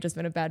 that may have just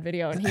been a bad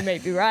video and he may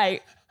be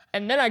right.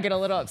 And then I get a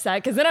little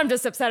upset because then I'm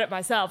just upset at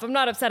myself. I'm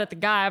not upset at the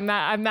guy. I'm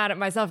mad at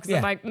myself because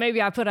I'm like,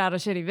 maybe I put out a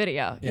shitty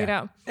video, you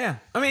know? Yeah.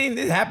 I mean,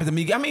 it happens. I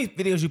mean, how many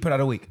videos you put out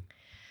a week?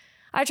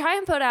 I try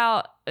and put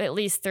out at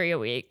least 3 a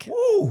week.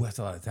 Ooh, that's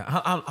a lot of time.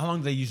 How long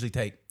do they usually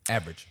take,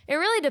 average? It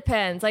really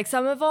depends. Like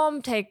some of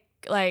them take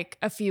like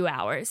a few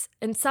hours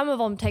and some of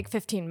them take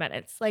 15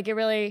 minutes. Like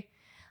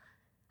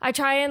I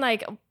try and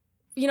like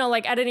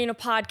editing a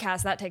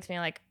podcast, that takes me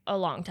like a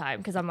long time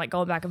because I'm like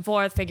going back and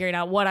forth, figuring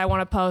out what I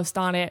want to post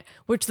on it,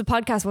 which the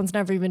podcast ones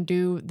never even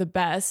do the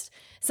best.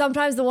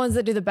 Sometimes the ones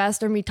that do the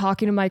best are me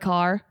talking in my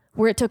car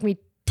where it took me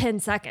 10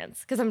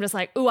 seconds because I'm just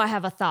like, ooh, I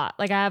have a thought.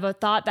 Like I have a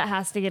thought that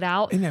has to get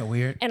out. Isn't that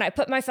weird? And I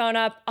put my phone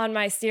up on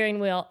my steering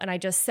wheel and I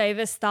just say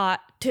this thought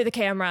to the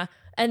camera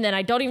and then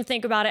I don't even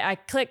think about it. I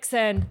click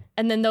send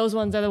and then those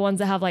ones are the ones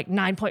that have like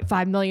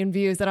 9.5 million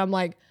views that I'm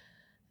like,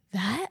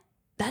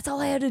 that's all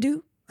I had to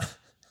do?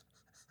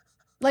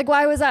 Like,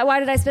 why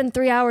did I spend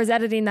 3 hours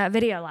editing that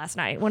video last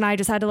night when I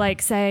just had to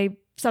like say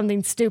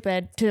something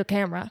stupid to the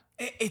camera?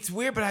 It's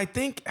weird, but I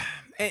think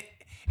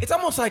it's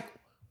almost like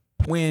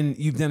when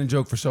you've done a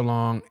joke for so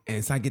long and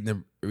it's not getting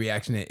the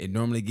reaction that it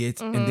normally gets.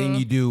 And then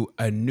you do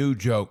a new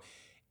joke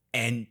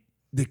and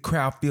the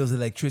crowd feels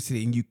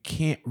electricity and you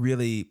can't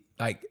really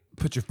like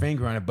put your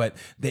finger on it, but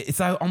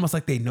it's almost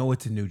like they know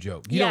it's a new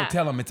joke. You don't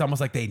tell them. It's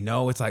almost like they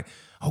know. It's like,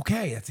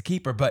 okay, that's a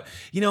keeper. But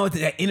it's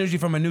that energy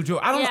from a new joke.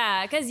 I don't know.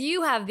 Yeah, because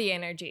you have the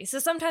energy. So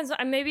sometimes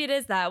maybe it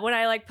is that when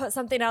I like put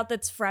something out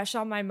that's fresh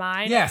on my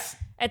mind. Yes.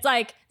 It's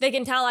like they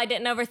can tell I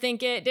didn't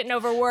overthink it, didn't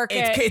overwork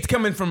it. It's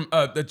coming from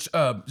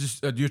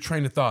just your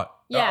train of thought,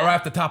 or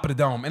at the top of the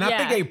dome, and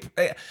I think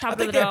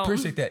they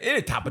appreciate that. It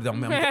is top of the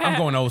dome. I'm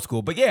going old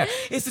school, but yeah,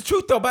 it's the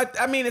truth though. But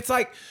I mean, it's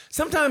like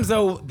sometimes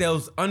though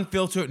those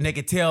unfiltered, and they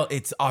can tell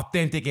it's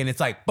authentic, and it's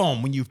like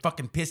boom when you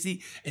fucking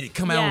pissy and it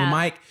come out on the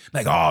mic,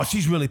 like oh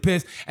she's really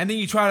pissed, and then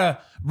you try to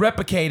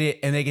replicate it,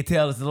 and they can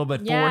tell it's a little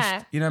bit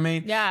forced. You know what I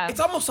mean? Yeah. It's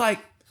almost like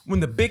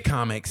when the big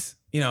comics,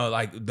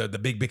 like the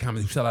big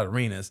comics who sell out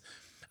arenas.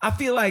 I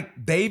feel like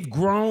they've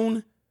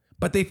grown,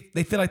 but they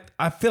feel like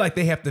I feel like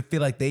they have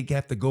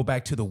to go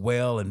back to the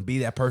well and be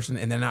that person,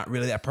 and they're not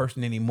really that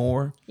person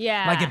anymore.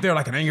 Yeah. Like if they're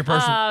like an angry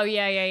person. Oh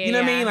yeah. You know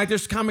what I mean? Like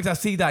there's comics I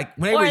see like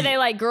or they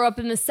like grew up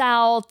in the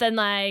South and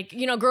like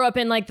grew up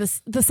in like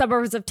the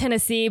suburbs of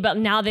Tennessee, but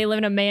now they live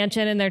in a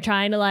mansion and they're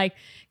trying to like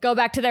go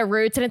back to their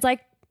roots, and it's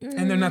like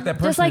and they're not that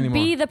person just like anymore.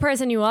 be the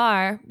person you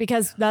are,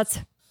 because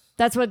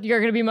that's what you're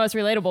going to be most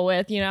relatable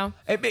with,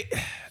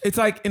 It's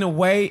like in a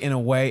way, and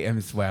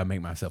it's the way I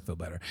make myself feel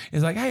better.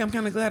 It's like, hey, I'm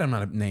kind of glad I'm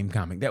not a name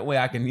comic. That way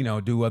I can,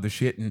 do other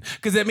shit. And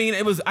because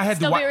I had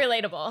still be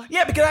relatable.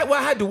 Yeah, because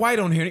I had Dwight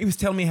on here, and he was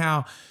telling me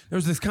how there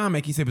was this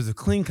comic. He said it was a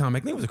clean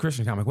comic. I think it was a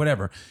Christian comic,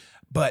 whatever.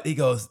 But he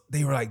goes,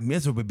 they were like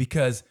miserable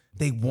because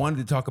they wanted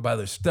to talk about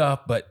their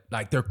stuff, but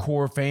like their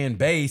core fan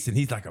base, and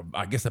he's like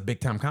I guess a big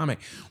time comic,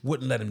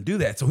 wouldn't let him do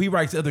that. So he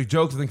writes other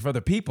jokes, I think, for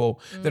other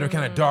people that are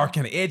kind of dark,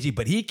 kind of edgy,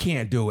 but he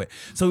can't do it.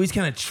 So he's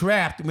kind of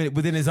trapped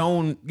within his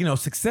own,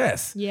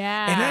 success.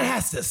 Yeah. And that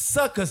has to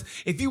suck, because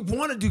if you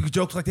want to do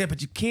jokes like that,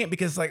 but you can't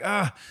because it's like,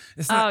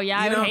 it's not. Oh yeah,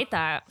 I would hate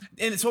that.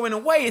 And so in a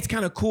way, it's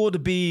kind of cool to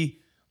be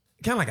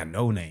kind of like a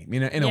no name,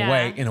 in a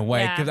way.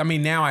 Because I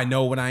mean, now I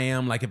know what I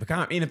am. Like if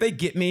they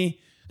get me,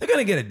 they're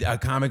gonna get a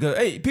comic.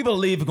 Hey, people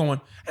leave going,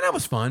 and that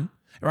was fun,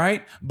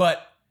 right?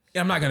 But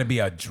I'm not gonna be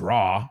a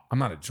draw. I'm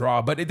not a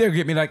draw, but they'll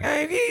get me like,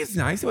 hey, he's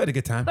nice. We had a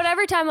good time. But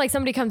every time like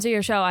somebody comes to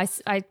your show,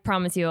 I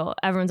promise you,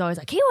 everyone's always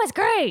like, he was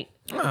great.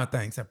 Oh,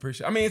 thanks. I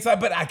appreciate it. I mean, it's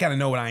like, but I kind of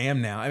know what I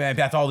am now. I mean,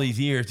 after all these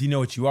years, you know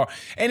what you are,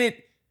 and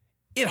it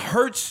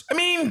hurts. I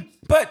mean,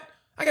 but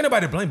I got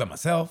nobody to blame but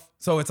myself.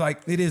 So it's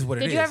like it is what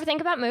it is. Did you ever think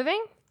about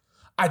moving?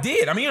 I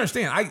did. I mean, you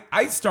understand.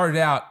 I started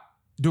out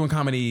doing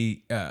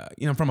comedy.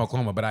 I'm from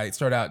Oklahoma, but I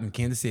started out in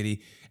Kansas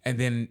City, and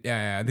then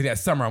that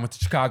summer I went to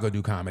Chicago to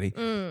do comedy.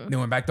 Then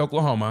went back to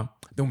Oklahoma.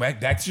 Then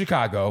went back to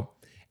Chicago,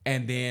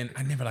 and then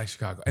I never liked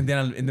Chicago. And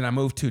then I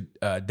moved to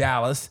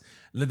Dallas.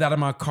 Lived out of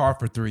my car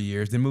for 3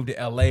 years. Then moved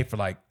to LA for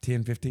like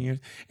 10, 15 years,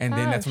 and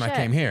then that's when I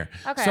came here.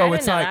 Okay, so I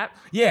it's didn't know like that.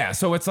 yeah.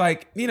 So it's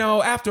like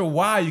after a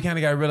while you kind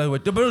of got to realize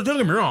what. But don't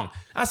get me wrong.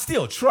 I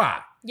still try.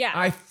 Yeah.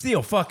 I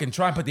still fucking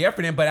try and put the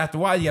effort in, but after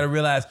a while you got to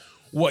realize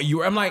what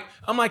you are. I'm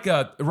like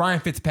a Ryan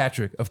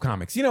Fitzpatrick of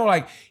comics.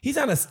 Like he's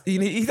not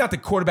the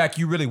quarterback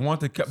you really want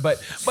to, but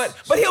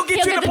he'll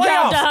get you in the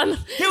playoffs.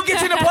 He'll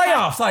get you in the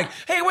playoffs. Like,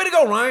 hey, way to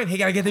go, Ryan. He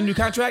got to get the new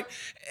contract.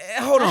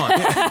 Hold on.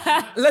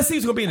 Let's see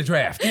who's going to be in the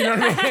draft. You know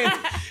what I mean?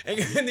 And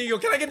then you go,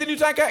 can I get the new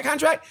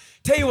contract?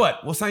 Tell you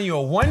what, we'll sign you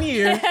a 1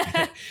 year.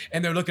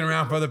 And they're looking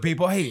around for other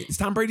people. Hey, is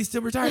Tom Brady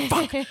still retired?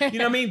 Fuck. You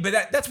know what I mean?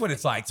 But that's what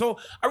it's like. So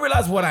I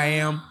realize what I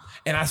am.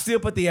 And I still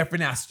put the effort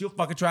in. I still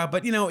fucking try.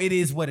 But, it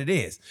is what it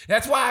is.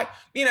 That's why,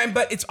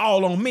 but it's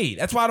all on me.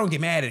 That's why I don't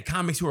get mad at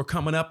comics who are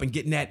coming up and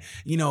getting that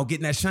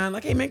shine.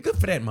 Like, hey, man, good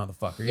for that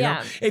motherfucker. You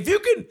know? If you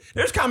can,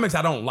 there's comics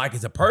I don't like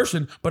as a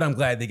person, but I'm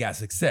glad they got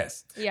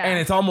success. Yeah. And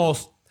it's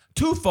almost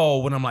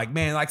twofold when I'm like,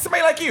 man, like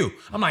somebody like you.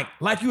 I'm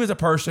like you as a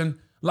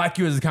person, like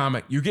you as a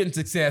comic. You're getting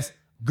success.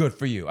 Good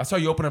for you. I saw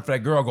you open up for that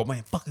girl. Go,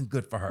 man, fucking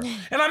good for her.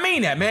 And I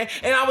mean that, man.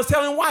 And I was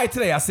telling Wyatt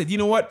today, I said, you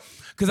know what?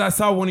 Because I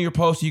saw one of your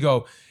posts, you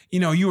go,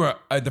 you were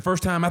the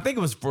first time, I think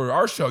it was for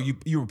our show,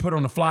 you were put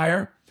on the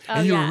flyer.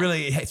 And you were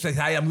really, say,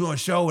 hi, I'm doing a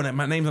show and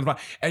my name's on the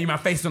flyer. And my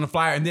face is on the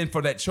flyer. And then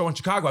for that show in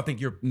Chicago, I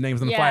think your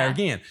name's on the flyer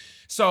again.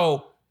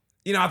 So,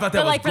 I thought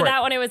that was like great. For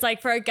that one, it was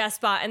like for a guest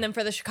spot. And then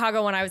for the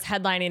Chicago one, I was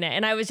headlining it.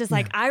 And I was just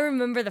like, I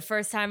remember the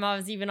first time I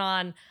was even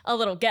on a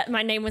little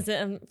my name was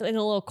in a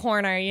little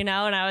corner, and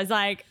I was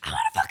like, I want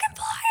a fucking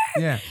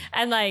flyer. Yeah.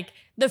 And like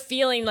the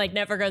feeling like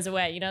never goes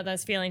away.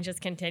 Those feelings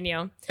just continue.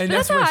 And but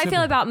that's how really I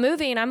feel about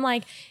moving. I'm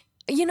like,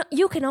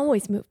 you can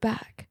always move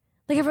back.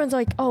 Like everyone's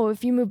like, oh,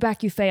 if you move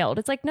back, you failed.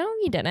 It's like, no,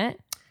 you didn't.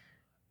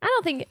 I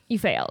don't think you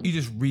failed. You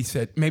just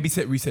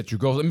reset your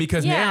goals. And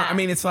because now,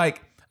 it's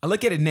like, I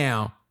look at it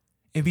now,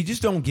 if you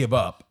just don't give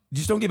up,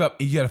 you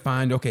got to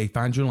find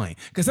your lane.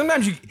 Because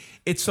sometimes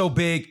it's so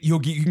big, you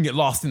can get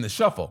lost in the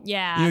shuffle.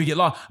 Yeah. You get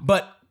lost.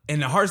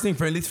 And the hardest thing,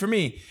 at least for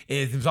me,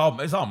 is it's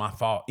all my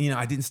fault.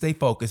 I didn't stay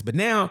focused. But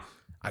now,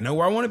 I know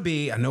where I want to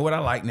be. I know what I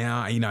like now.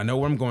 I know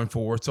where I'm going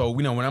for. So,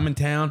 when I'm in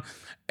town,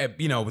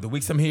 with the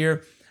weeks I'm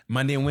here,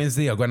 Monday and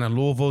Wednesday, I'll go down to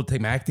Louisville,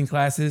 take my acting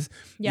classes.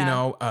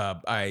 Yeah.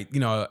 I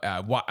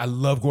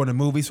love going to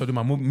movies. So I do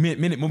my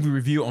minute movie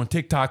review on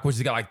TikTok, which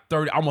has got like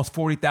 30, almost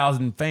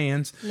 40,000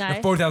 fans,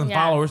 Nice. 40,000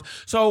 Yeah. followers.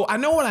 So I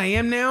know what I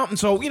am now. And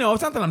so,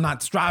 it's not that I'm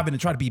not striving to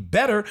try to be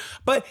better,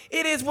 but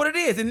it is what it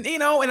is. And,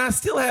 and I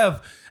still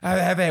have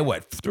had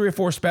 3 or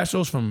 4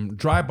 specials from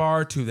dry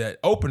bar to that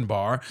open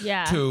bar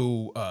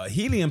to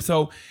helium.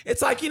 So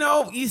it's like,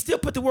 you still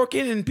put the work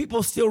in and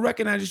people still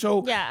recognize you.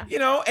 So,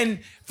 and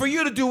for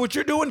you to do what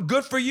you're doing,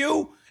 good for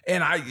you.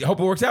 And I hope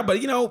it works out. But,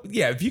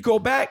 if you go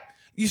back,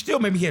 you still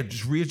maybe have to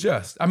just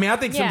readjust. I mean, I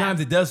think sometimes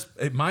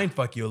it mind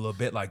fuck you a little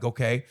bit. Like,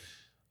 okay.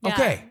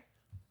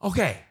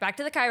 Back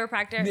to the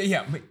chiropractor.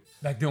 Yeah,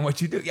 back doing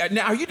what you do. Yeah.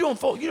 Now, are you doing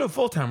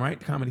full time, right?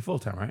 Comedy full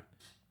time, right?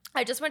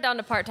 I just went down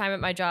to part-time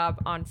at my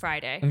job on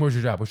Friday. And what's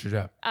your job?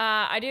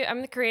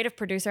 I'm the creative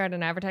producer at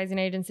an advertising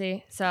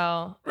agency.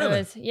 So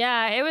really?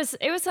 it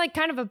was like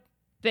kind of a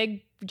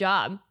big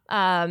job.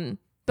 But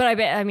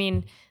I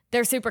mean,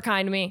 they're super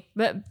kind to me.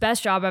 But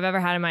best job I've ever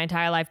had in my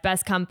entire life.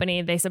 Best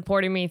company. They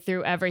supported me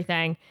through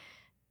everything.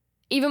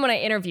 Even when I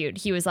interviewed,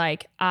 he was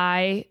like,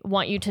 I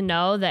want you to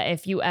know that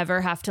if you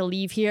ever have to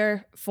leave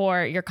here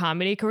for your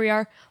comedy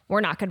career,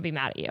 we're not going to be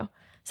mad at you.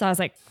 So I was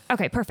like,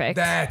 okay, perfect.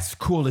 That's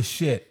cool as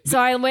shit. So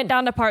I went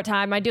down to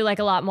part-time. I do like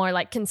a lot more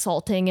like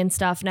consulting and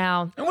stuff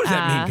now. And what does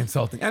that mean,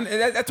 consulting? And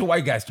that's a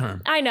white guy's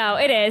term. I know,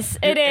 it is.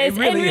 It is.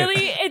 Really and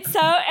really, it's so,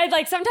 and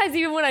like sometimes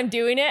even when I'm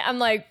doing it, I'm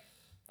like,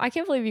 I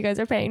can't believe you guys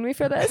are paying me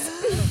for this.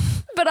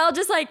 But I'll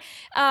just like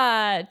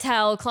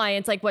tell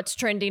clients like what's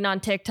trending on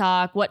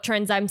TikTok, what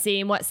trends I'm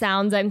seeing, what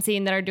sounds I'm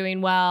seeing that are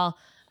doing well.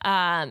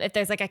 If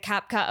there's like a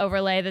CapCut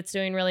overlay that's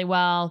doing really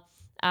well.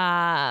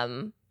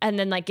 And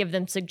then like give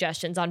them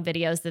suggestions on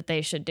videos that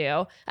they should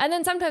do. And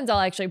then sometimes I'll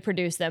actually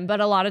produce them.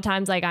 But a lot of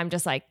times like I'm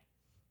just like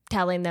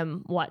telling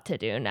them what to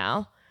do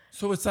now.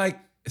 So it's like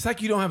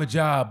you don't have a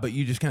job, but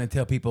you just kind of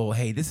tell people,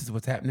 hey, this is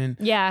what's happening.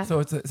 Yeah. So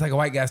it's like a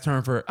white guy's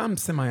term for I'm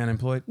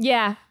semi-unemployed.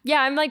 Yeah.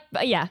 Yeah. I'm like,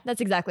 yeah,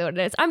 that's exactly what it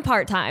is. I'm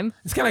part-time.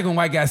 It's kind of like when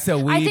white guys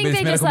sell weed, but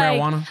it's medical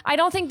marijuana. I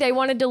don't think they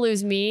wanted to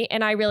lose me,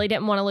 and I really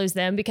didn't want to lose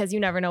them because you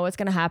never know what's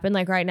going to happen.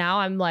 Like right now,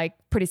 I'm like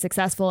pretty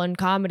successful in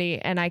comedy,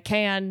 and I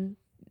can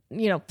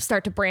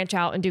start to branch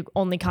out and do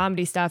only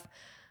comedy stuff.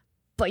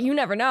 But you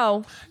never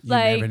know.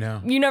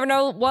 You never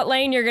know what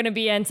lane you're going to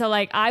be in. So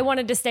like I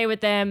wanted to stay with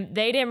them.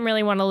 They didn't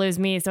really want to lose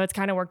me. So it's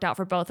kind of worked out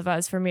for both of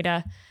us for me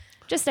to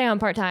just stay on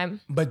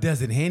part-time. But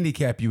does it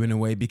handicap you in a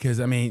way?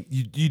 Because I mean,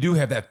 you do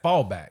have that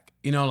fallback.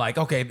 Like,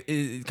 okay,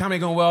 is comedy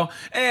going well?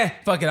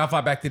 Fuck it, I'll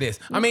fall back to this.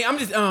 I mean, I'm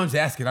just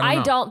asking.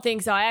 I don't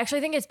think so. I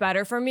actually think it's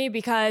better for me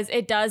because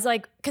it does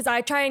because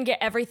I try and get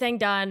everything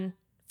done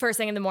first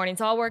thing in the morning.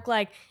 So I'll work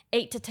like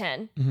 8 to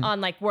 10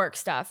 on like work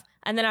stuff.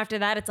 And then after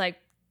that, it's like,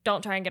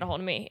 don't try and get a hold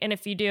of me. And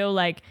if you do,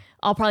 like,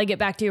 I'll probably get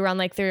back to you around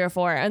like 3 or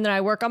 4. And then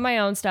I work on my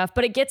own stuff,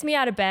 but it gets me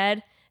out of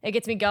bed. It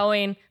gets me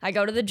going. I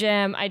go to the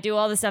gym. I do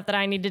all the stuff that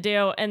I need to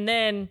do. And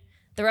then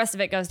the rest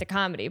of it goes to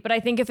comedy. But I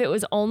think if it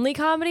was only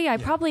comedy, I'd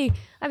be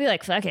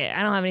like, fuck it.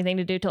 I don't have anything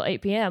to do till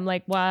 8 p.m.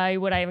 Like, why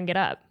would I even get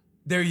up?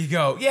 There you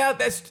go. Yeah,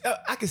 that's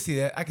I can see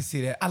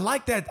that. I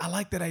like that. I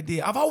like that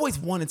idea. I've always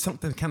wanted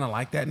something kind of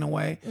like that in a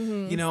way,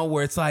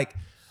 where it's like,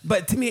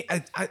 but to me, I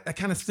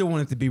kind of still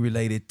want it to be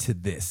related to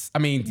this. I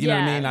mean, you know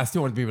what I mean? I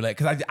still want it to be related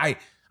because I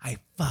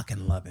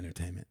fucking love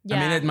entertainment. Yeah. I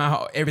mean,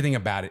 that's everything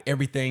about it.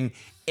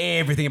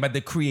 Everything about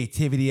the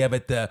creativity of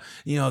it, the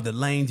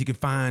lanes you can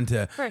find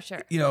to, for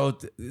sure.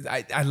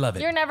 I love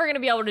it. You're never going to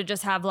be able to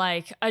just have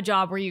like a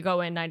job where you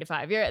go in 9 to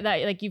 5.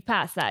 You've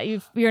passed that.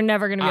 You're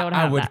never going to be able to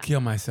have that. I would kill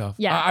myself.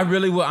 Yeah. I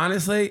really will.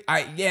 Honestly.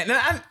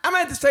 Now I'm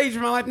at the stage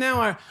of my life now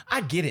where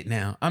I get it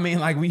now. I mean,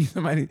 like when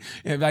somebody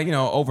like,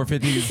 over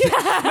 50. No,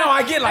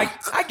 I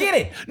get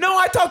it. No,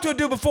 I talked to a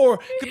dude before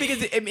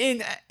because I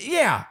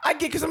get,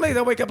 because some days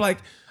I wake up like,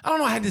 I don't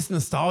know, I had this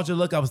nostalgia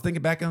look. I was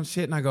thinking back on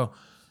shit and I go,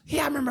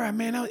 yeah, I remember,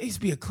 man, it used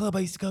to be a club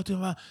I used to go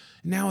to.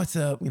 Now it's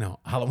a,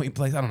 Halloween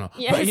place. I don't know.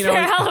 Yeah, but,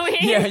 Halloween.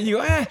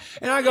 Yeah,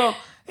 and I go,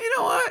 you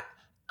know what?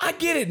 I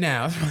get it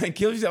now. It's like,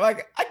 kill yourself.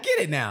 Like, I get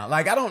it now.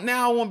 Like, I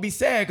won't be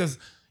sad because,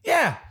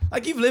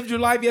 like you've lived your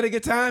life, you had a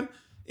good time.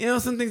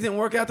 Some things didn't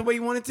work out the way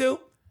you wanted to.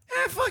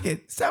 Fuck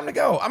it. It's time to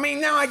go. I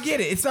mean, now I get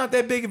it. It's not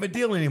that big of a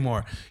deal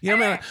anymore. You know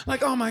what I mean?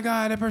 Like, oh my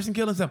God, that person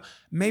killed himself.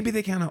 Maybe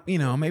they kind of,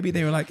 maybe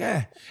they were like,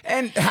 And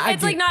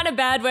it's like not in a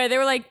bad way. They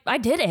were like, I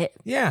did it.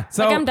 Yeah.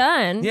 So like, I'm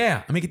done.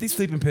 Yeah. Let me get these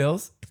sleeping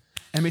pills.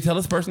 And me tell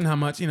this person how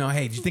much,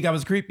 hey, did you think I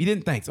was a creep? You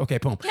didn't? Thanks. Okay,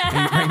 boom.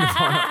 And you bring the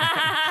phone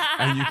up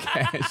and you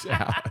cash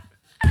out.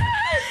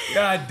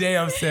 God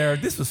damn, Sarah.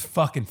 This was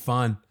fucking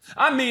fun.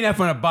 I mean that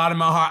from the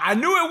bottom of my heart. I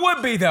knew it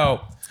would be,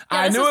 though. Yeah,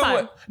 I knew it fun.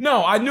 would.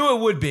 No, I knew it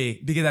would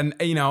be because I wish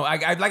you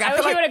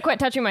would have quit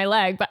touching my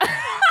leg, but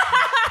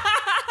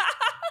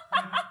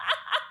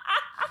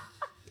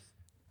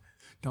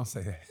don't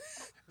say that.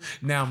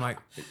 Now I'm like,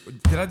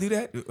 did I do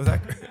that? Was I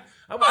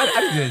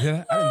didn't do that, did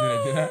I? I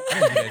didn't do that,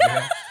 did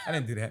I? I I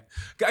didn't do that.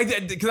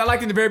 Because I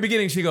liked in the very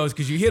beginning, she goes,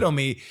 because you hit on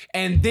me.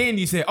 And then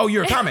you say, oh,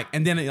 you're a comic.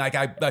 And then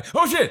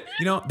oh shit,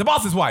 the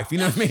boss's wife. You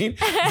know what I mean?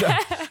 So,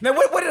 now,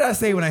 what did I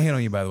say when I hit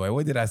on you, by the way?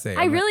 What did I say?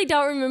 I really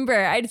don't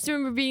remember. I just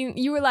remember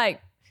you were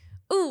like,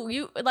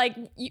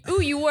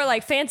 you wore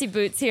like fancy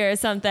boots here or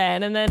something.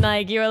 And then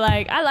like, you were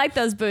like, I like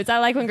those boots. I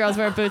like when girls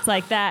wear boots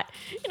like that.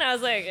 And I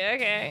was like,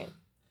 okay.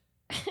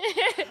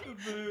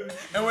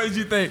 And what did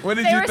you think?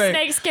 They were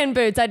snakeskin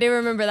boots. I do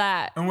remember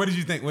that. And what did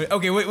you think? What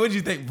did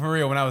you think for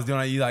real when I was doing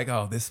it? You like,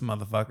 oh, this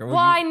motherfucker.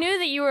 I knew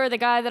that you were the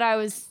guy that I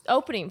was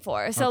opening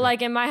for. So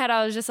like in my head,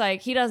 I was just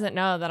like, he doesn't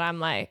know that I'm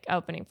like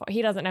opening for.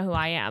 He doesn't know who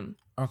I am.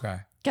 Okay.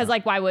 Because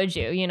like, why would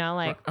you?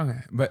 Like. Okay.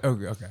 But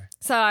okay.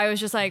 So I was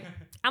just like,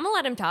 I'm gonna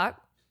let him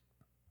talk.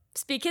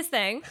 Speak his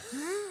thing.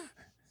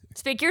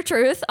 Speak your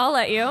truth. I'll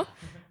let you.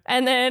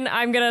 And then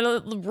I'm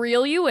gonna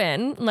reel you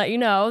in, let you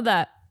know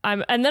that.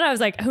 And then I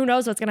was like, who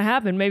knows what's gonna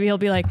happen? Maybe he'll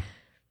be like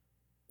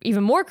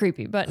even more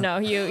creepy. But no,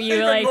 you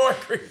like more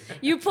creepy.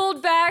 You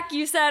pulled back.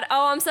 You said,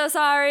 "Oh, I'm so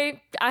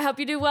sorry. I hope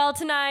you do well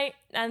tonight."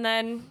 And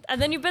then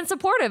you've been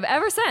supportive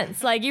ever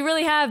since. Like you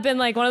really have been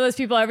like one of those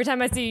people. Every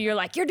time I see you, you're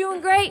like, "You're doing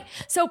great.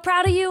 So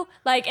proud of you."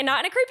 Like, and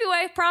not in a creepy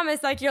way.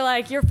 Promise. Like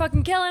you're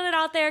fucking killing it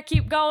out there.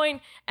 Keep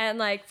going. And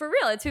like for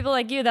real, it's people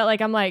like you that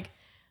like I'm like.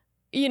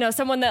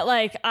 Someone that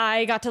like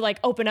I got to like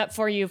open up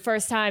for you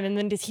first time and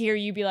then to hear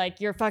you be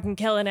like, you're fucking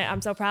killing it.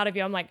 I'm so proud of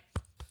you. I'm like,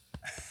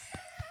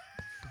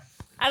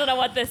 I don't know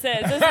what this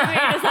is. This is me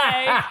just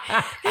like,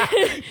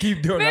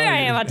 keep doing it. Maybe I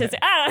am autistic.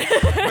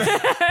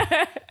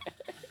 I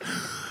don't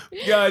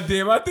know. God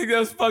damn, I think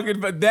that's fucking,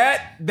 but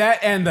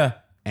that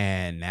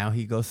and now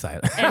he goes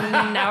silent.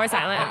 And now we're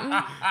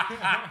silent.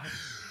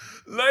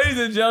 Ladies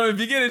and gentlemen, if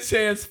you get a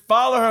chance,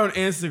 follow her on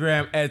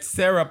Instagram at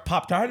Sara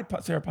Pop-Tart.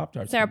 Sara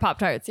Pop-Tarts. Sara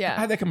Pop-Tarts, yeah.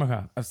 How'd that come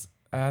across?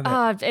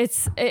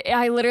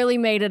 I literally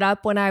made it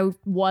up when I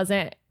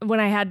wasn't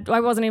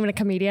even a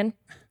comedian.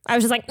 I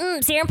was just like,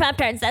 Sara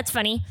Pop-Tarts, that's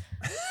funny.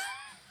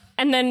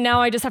 And then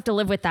now I just have to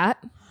live with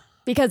that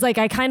because like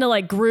I kind of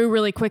like grew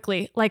really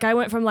quickly. Like I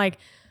went from like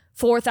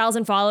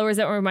 4,000 followers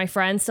that were my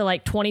friends to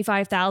like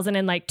 25,000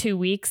 in like 2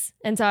 weeks.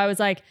 And so I was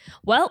like,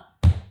 well,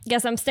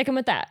 guess I'm sticking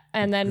with that.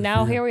 And then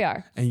now here we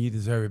are. And you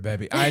deserve it,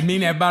 baby. I mean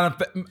that.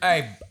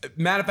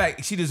 Matter of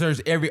fact, she deserves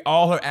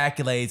all her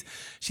accolades.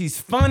 She's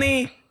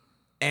funny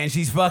and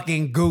she's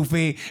fucking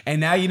goofy.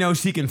 And now you know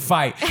she can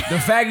fight. The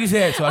fact you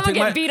said, so I'm gonna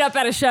get beat up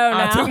at a show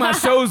now. I took my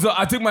shoes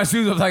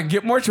off so I can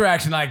get more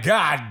traction. Like,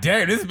 God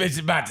damn, this bitch is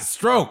about to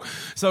stroke.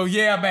 So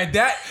yeah, man,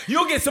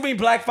 you'll get so many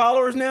black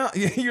followers now.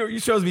 Your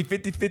show's be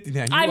 50-50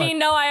 now.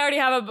 No, I already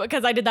have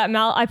because I did that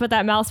I put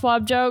that mouth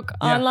swab joke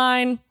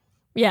online.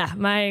 Yeah,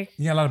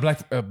 You got a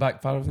lot of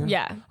black followers now?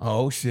 Yeah.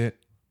 Oh, shit.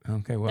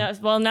 Okay, well. Yes,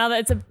 well, now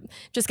that it's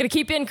just going to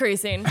keep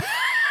increasing.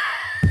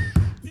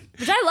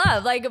 Which I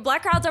love. Like,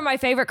 black crowds are my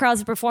favorite crowds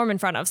to perform in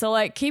front of. So,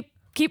 like, keep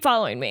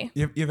following me.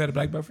 You ever had a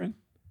black boyfriend?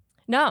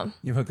 No.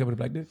 You hooked up with a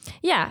black dude?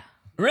 Yeah.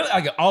 Really?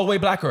 Like, all the way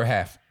black or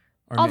half?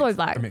 Or all the way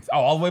black. Oh,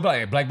 all the way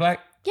black? Black?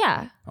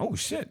 Yeah. Oh,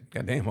 shit.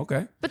 Goddamn,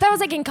 okay. But that was,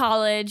 like, in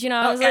college,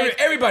 I was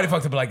everybody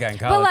fucked a black guy in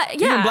college.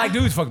 But, yeah. Even black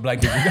dudes fucked a black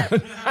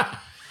dude.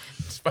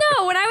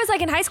 No, when I was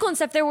like in high school and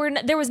stuff, there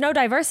was no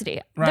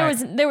diversity. Right.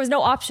 There was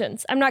no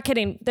options. I'm not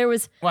kidding. There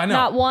was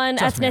not one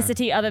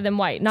ethnicity other than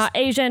white. Not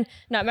Asian,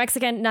 not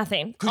Mexican,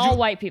 nothing. All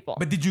white people.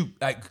 But did you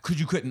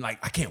couldn't I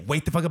can't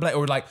wait to fuck a black,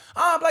 or like,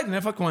 black, then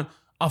fuck one,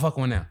 I'll fuck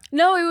one now.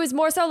 No, it was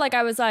more so like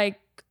I was like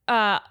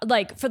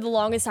for the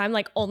longest time,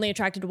 like only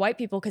attracted to white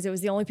people because it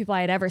was the only people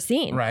I had ever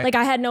seen. Right. Like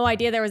I had no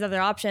idea there was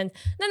other options.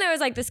 Then there was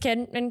like this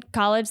kid in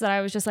college that I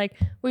was just like,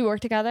 we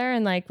worked together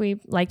and like we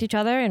liked each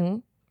other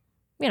and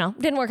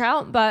didn't work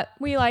out, but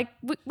we had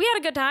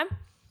a good time.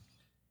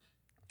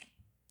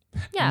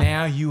 Yeah.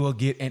 Now you will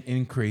get an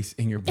increase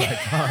in your black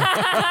card.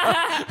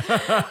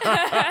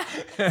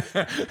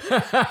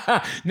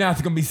 Now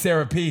it's gonna be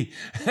Sara P.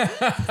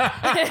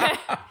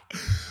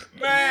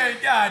 Man,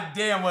 god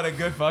damn, what a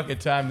good fucking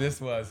time this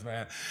was,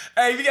 man.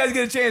 Hey, if you guys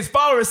get a chance,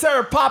 follow her,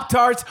 Sara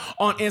Pop-Tarts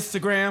on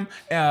Instagram,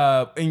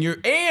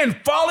 and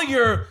follow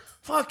your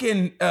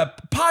fucking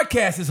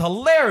podcast is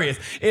hilarious.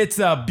 It's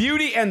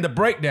Beauty and the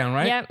Breakdown,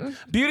 right? Yep.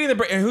 Beauty and the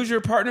Breakdown. And who's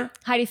your partner?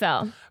 Heidi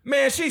Fell.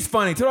 Man, she's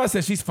funny. Tell her I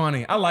said she's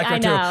funny. I like her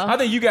too. know. I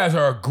think you guys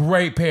are a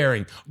great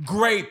pairing.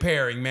 Great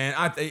pairing, man.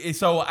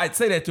 So I'd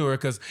say that to her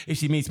because if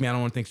she meets me, I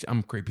don't want to think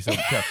I'm creepy. So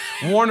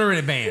warn her in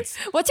advance.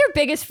 What's your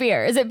biggest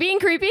fear? Is it being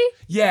creepy?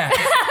 Yeah,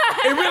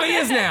 it really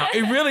is now.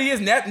 It really is.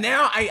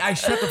 Now I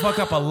shut the fuck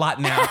up a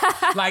lot now.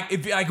 Like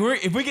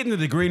if we get into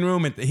the green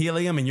room at the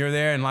Helium and you're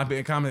there and like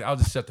being comedy, I'll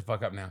just shut the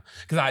fuck up now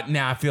because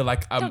I feel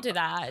like don't do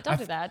that. Don't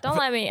do that.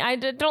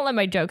 Don't let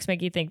my jokes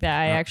make you think that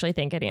I actually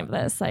think any of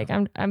this. Like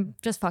I'm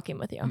just fucking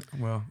with you.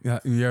 Well,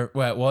 yeah,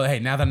 well, hey,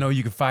 now that I know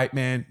you can fight,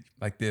 man,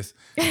 like this,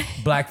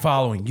 black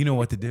following, you know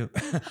what to do.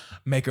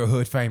 Make her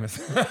hood famous.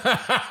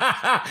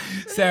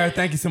 Sara,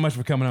 thank you so much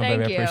for coming on,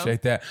 baby. I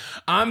appreciate that.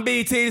 I'm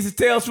BT. This is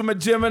Tales from a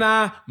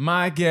Gemini.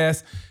 My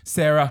guest,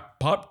 Sara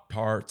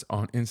Pop-Tarts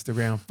on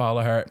Instagram.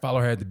 Follow her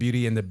at the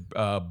Beauty and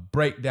the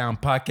Breakdown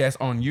podcast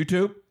on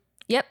YouTube.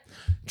 Yep.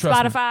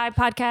 Trust me. Spotify,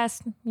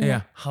 podcast.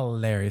 Yeah,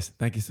 hilarious.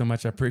 Thank you so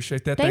much. I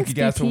appreciate that. Thanks, Thank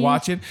you guys for DT.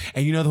 watching.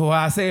 And you know what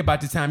I say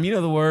about this time. You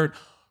know the word.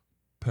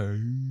 Pay.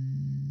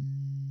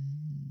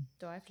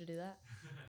 Do I have to do that?